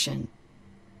jurisdiction,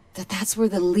 that's where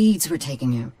the leads were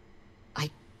taking him. I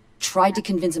tried to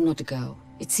convince him not to go.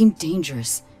 It seemed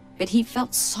dangerous, but he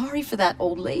felt sorry for that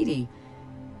old lady.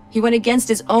 He went against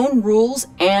his own rules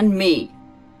and me.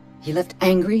 He left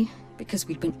angry because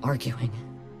we'd been arguing.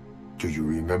 Do you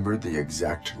remember the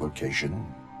exact location?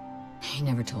 He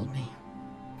never told me,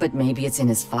 but maybe it's in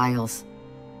his files.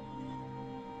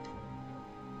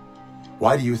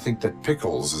 Why do you think that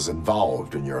Pickles is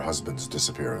involved in your husband's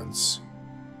disappearance?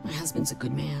 My husband's a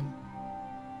good man.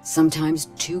 Sometimes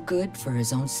too good for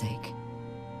his own sake.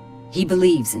 He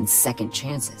believes in second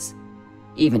chances,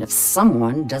 even if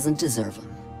someone doesn't deserve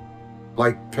them.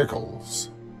 Like Pickles?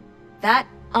 That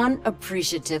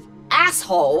unappreciative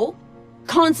asshole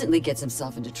constantly gets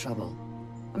himself into trouble.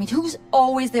 I mean, who's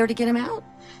always there to get him out?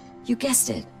 You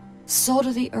guessed it. Salt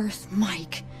of the earth,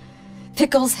 Mike.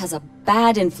 Pickles has a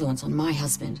bad influence on my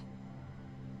husband.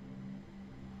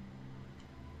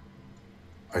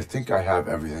 I think I have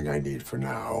everything I need for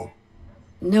now.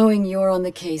 Knowing you're on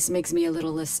the case makes me a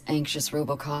little less anxious,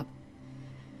 RoboCop.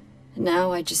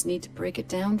 Now I just need to break it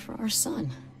down for our son.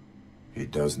 He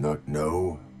does not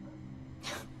know?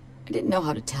 I didn't know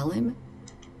how to tell him.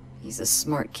 He's a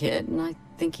smart kid, and I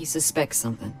think he suspects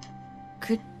something.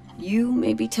 Could you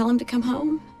maybe tell him to come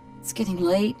home? It's getting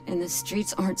late, and the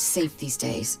streets aren't safe these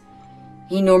days.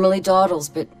 He normally dawdles,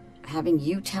 but having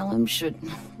you tell him should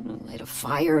light a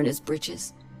fire in his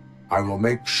britches. I will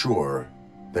make sure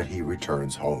that he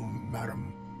returns home,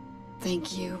 madam.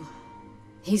 Thank you.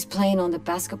 He's playing on the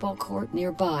basketball court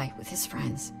nearby with his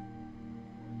friends.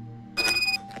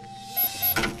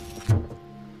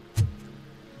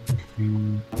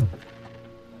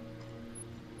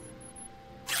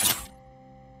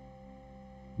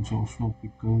 Joshua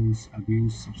Pickles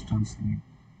abuse substance use.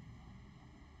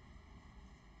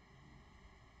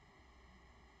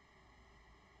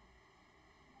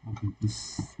 Okay,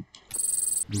 this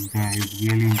guy is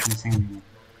really impressing me.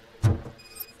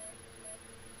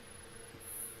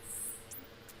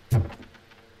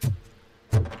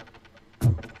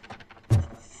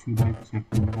 Should I check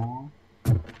more?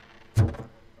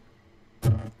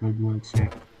 Where do I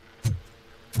check?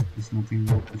 This There's nothing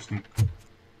more to check.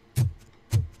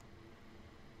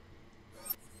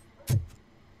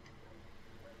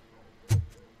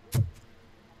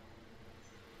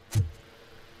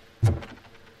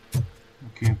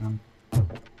 Okay then.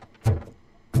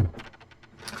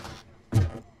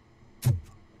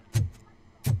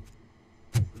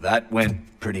 That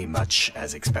went pretty much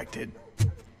as expected.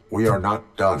 We are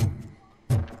not done.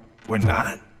 We're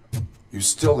not? You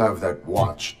still have that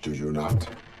watch, do you not?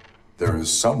 There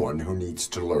is someone who needs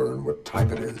to learn what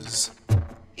time it is.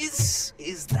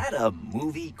 Is that a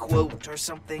movie quote or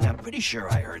something? I'm pretty sure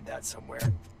I heard that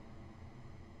somewhere.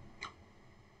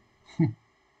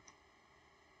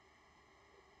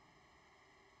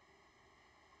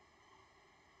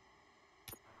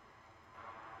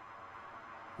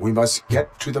 We must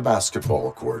get to the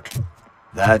basketball court.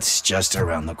 That's just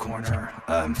around the corner.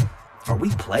 Are we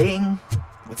playing?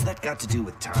 What's that got to do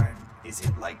with time? Is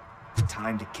it like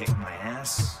time to kick my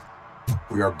ass?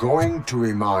 We are going to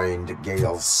remind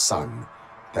Gail's son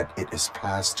that it is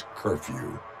past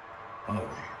curfew. Oh,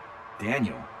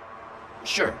 Daniel.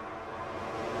 Sure.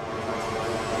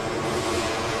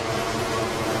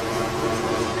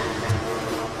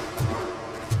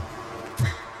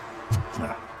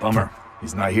 Bummer.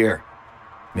 He's not here.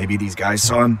 Maybe these guys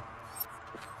saw him?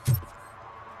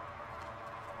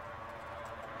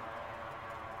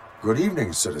 Good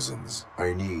evening, citizens.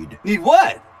 I need... Need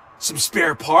what? Some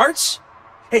spare parts?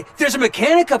 Hey, there's a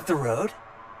mechanic up the road.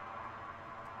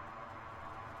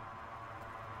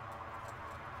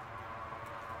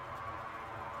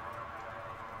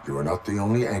 You are not the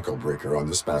only ankle breaker on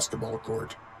this basketball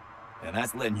court. And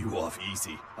that's letting you off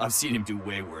easy. I've seen him do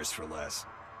way worse for less.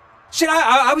 Shit,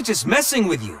 I was just messing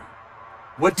with you.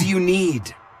 What do you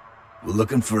need? We're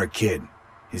looking for a kid.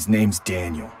 His name's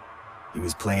Daniel. He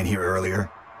was playing here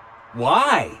earlier.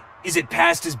 Why? Is it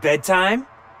past his bedtime?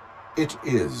 It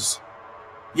is.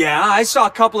 Yeah, I saw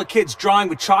a couple of kids drawing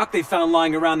with chalk they found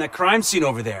lying around that crime scene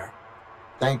over there.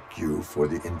 Thank you for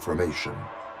the information.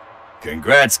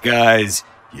 Congrats, guys.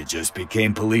 You just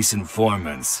became police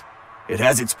informants. It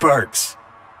has its perks.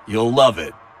 You'll love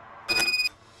it.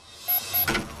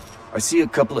 I see a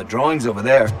couple of drawings over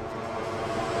there.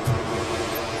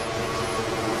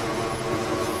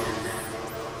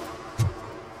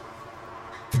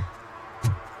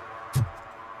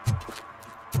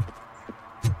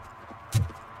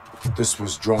 This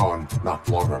was drawn not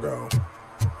long ago.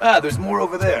 Ah, there's more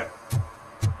over there.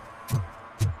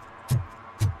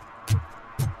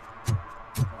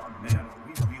 Oh man, are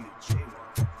we really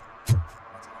jaywalking?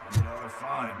 That's a $100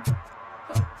 fine.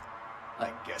 Huh.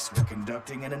 I guess we're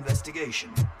conducting an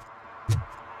investigation.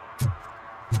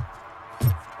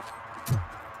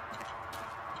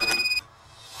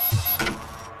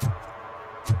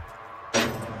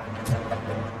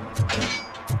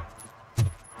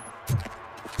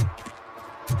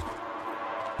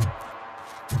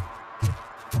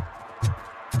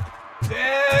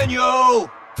 Daniel!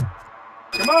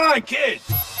 Come on, kid!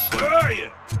 Where are you?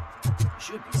 You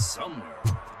should be somewhere.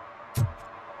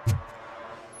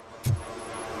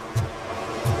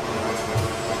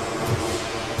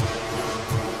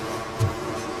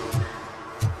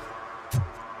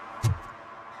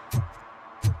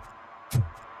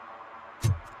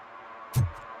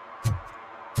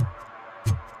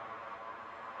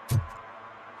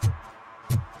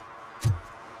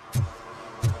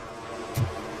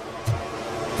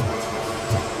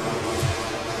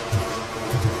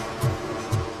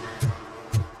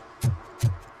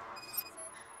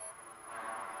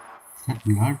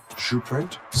 Blood? Shoe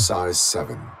print, size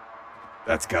 7.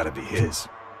 That's gotta be his.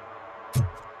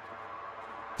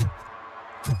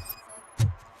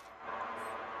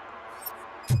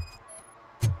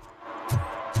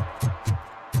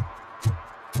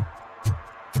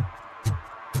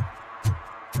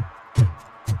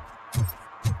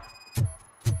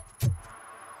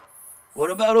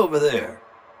 What about over there?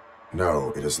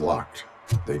 No, it is locked.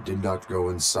 They did not go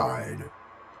inside.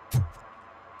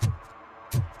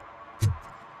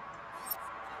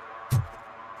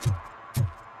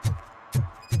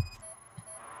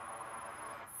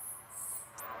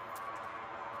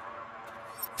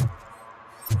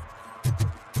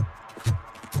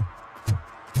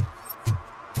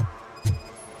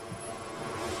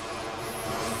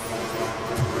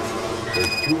 They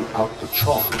threw out the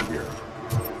chalk here.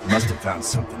 Must have found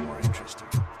something more interesting.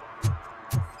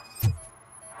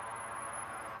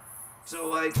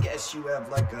 So I guess you have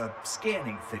like a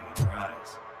scanning thing in your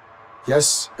eyes.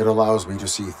 Yes, it allows me to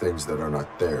see things that are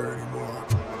not there anymore.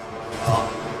 Oh,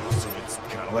 so it's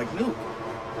kind of like new.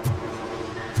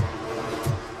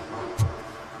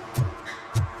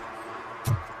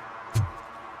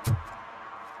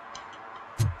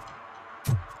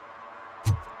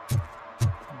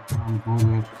 and go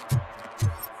there.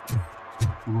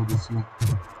 Go this way.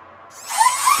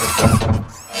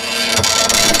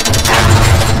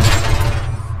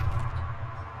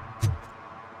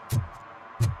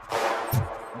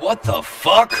 What the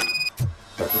fuck?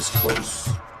 That was close.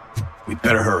 We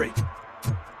better hurry.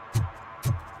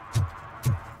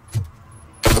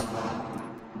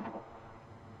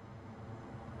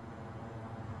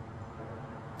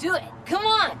 Do it. Come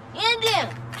on. End him.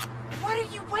 What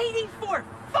are you waiting for?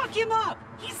 Fuck him up.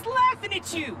 He's laughing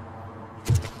at you.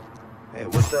 Hey,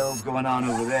 what the hell's going on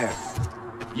over there?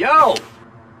 Yo!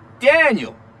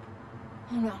 Daniel!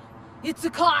 Oh no. It's the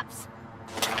cops.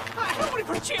 I don't want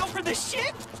to go to jail for this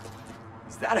shit.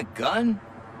 Is that a gun?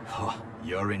 Oh,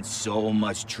 you're in so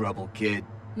much trouble, kid.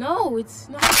 No, it's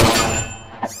not.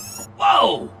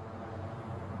 Whoa!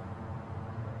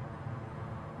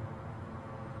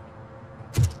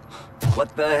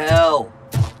 What the hell?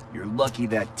 You're lucky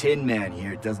that Tin Man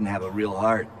here doesn't have a real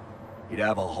heart. He'd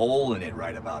have a hole in it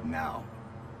right about now.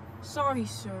 Sorry,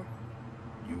 sir.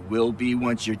 You will be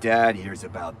once your dad hears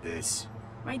about this.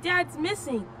 My dad's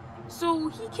missing, so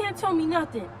he can't tell me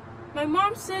nothing. My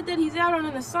mom said that he's out on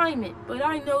an assignment, but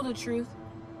I know the truth.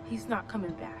 He's not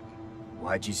coming back.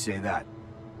 Why'd you say that?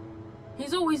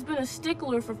 He's always been a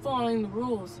stickler for following the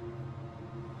rules.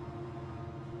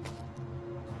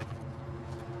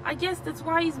 I guess that's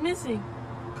why he's missing.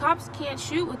 Cops can't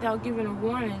shoot without giving a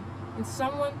warning, and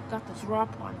someone got the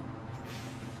drop on him.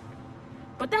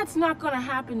 But that's not gonna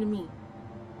happen to me.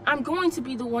 I'm going to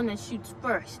be the one that shoots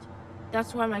first.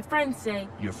 That's why my friends say...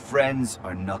 Your friends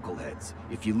are knuckleheads.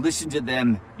 If you listen to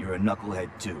them, you're a knucklehead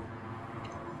too.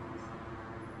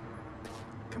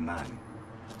 Come on.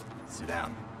 Sit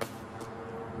down.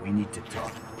 We need to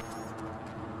talk.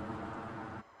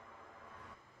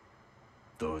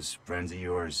 Those friends of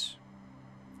yours,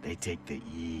 they take the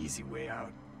easy way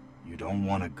out. You don't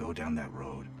want to go down that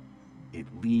road. It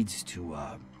leads to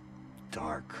a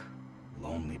dark,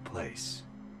 lonely place.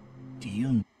 Do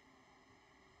you know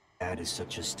Dad is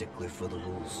such a stickler for the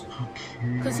rules?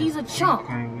 Because he's a chump.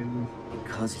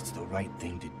 Because it's the right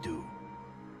thing to do.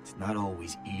 It's not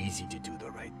always easy to do the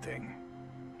right thing.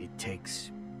 It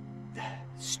takes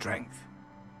strength.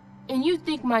 And you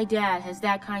think my dad has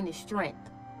that kind of strength?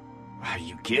 Are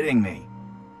you kidding me?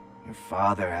 Your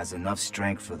father has enough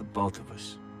strength for the both of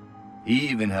us. He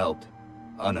even helped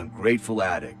an ungrateful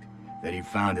addict that he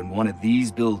found in one of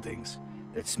these buildings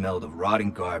that smelled of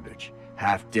rotting garbage,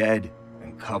 half dead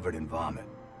and covered in vomit.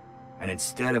 And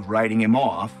instead of writing him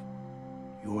off,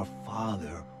 your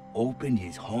father opened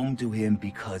his home to him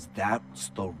because that's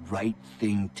the right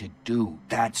thing to do.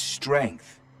 That's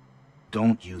strength.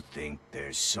 Don't you think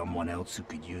there's someone else who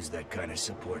could use that kind of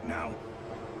support now?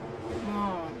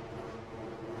 Mom.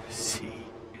 See,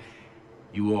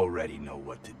 you already know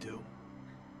what to do.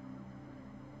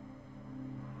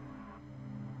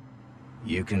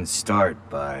 You can start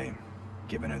by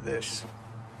giving her this.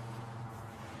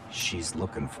 She's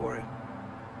looking for it.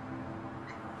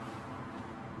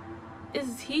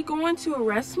 Is he going to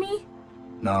arrest me?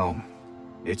 No,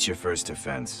 it's your first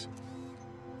offense.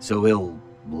 So he'll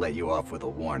let you off with a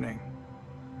warning.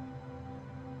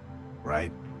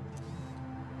 Right?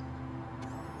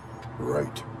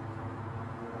 Right.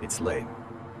 It's late.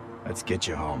 Let's get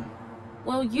you home.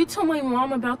 Well, you told my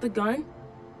mom about the gun?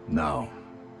 No,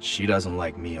 she doesn't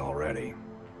like me already.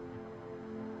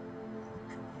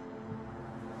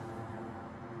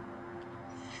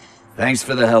 Thanks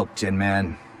for the help, Tin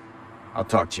Man. I'll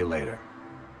talk to you later.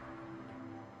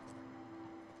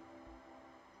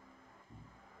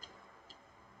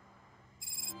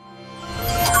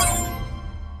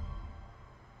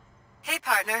 Hey,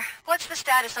 partner. What's the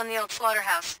status on the old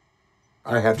slaughterhouse?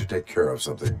 I had to take care of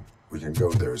something. We can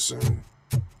go there soon.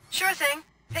 Sure thing.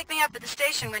 Pick me up at the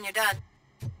station when you're done.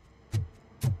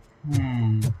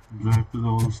 Drive to the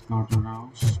old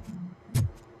slaughterhouse.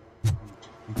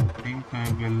 I think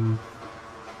I will...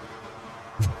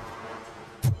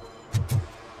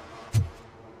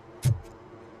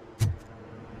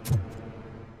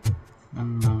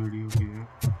 end the video here.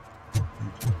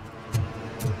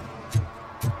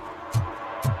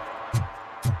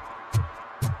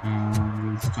 And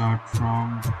we'll start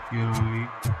from here only.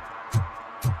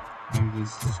 And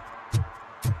just...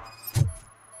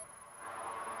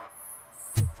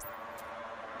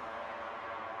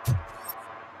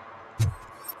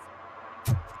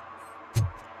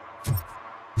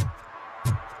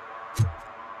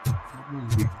 what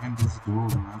was behind this door,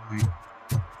 man? I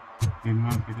did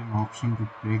not get an option to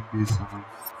break this or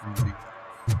anything.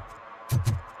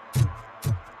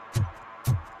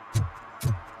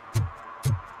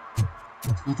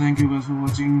 So thank you guys for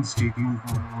watching. Stay tuned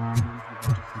for more and don't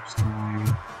forget to subscribe.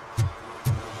 subscribe.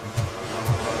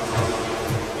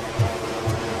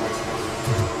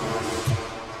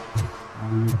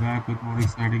 I'll be back with more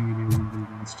exciting videos. Until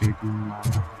then, stay tuned.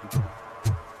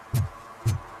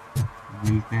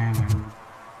 मिलते हैं भाई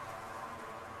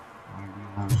और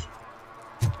यार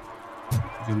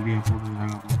जल्दी upload हो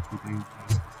जाएगा बहुत छोटा ही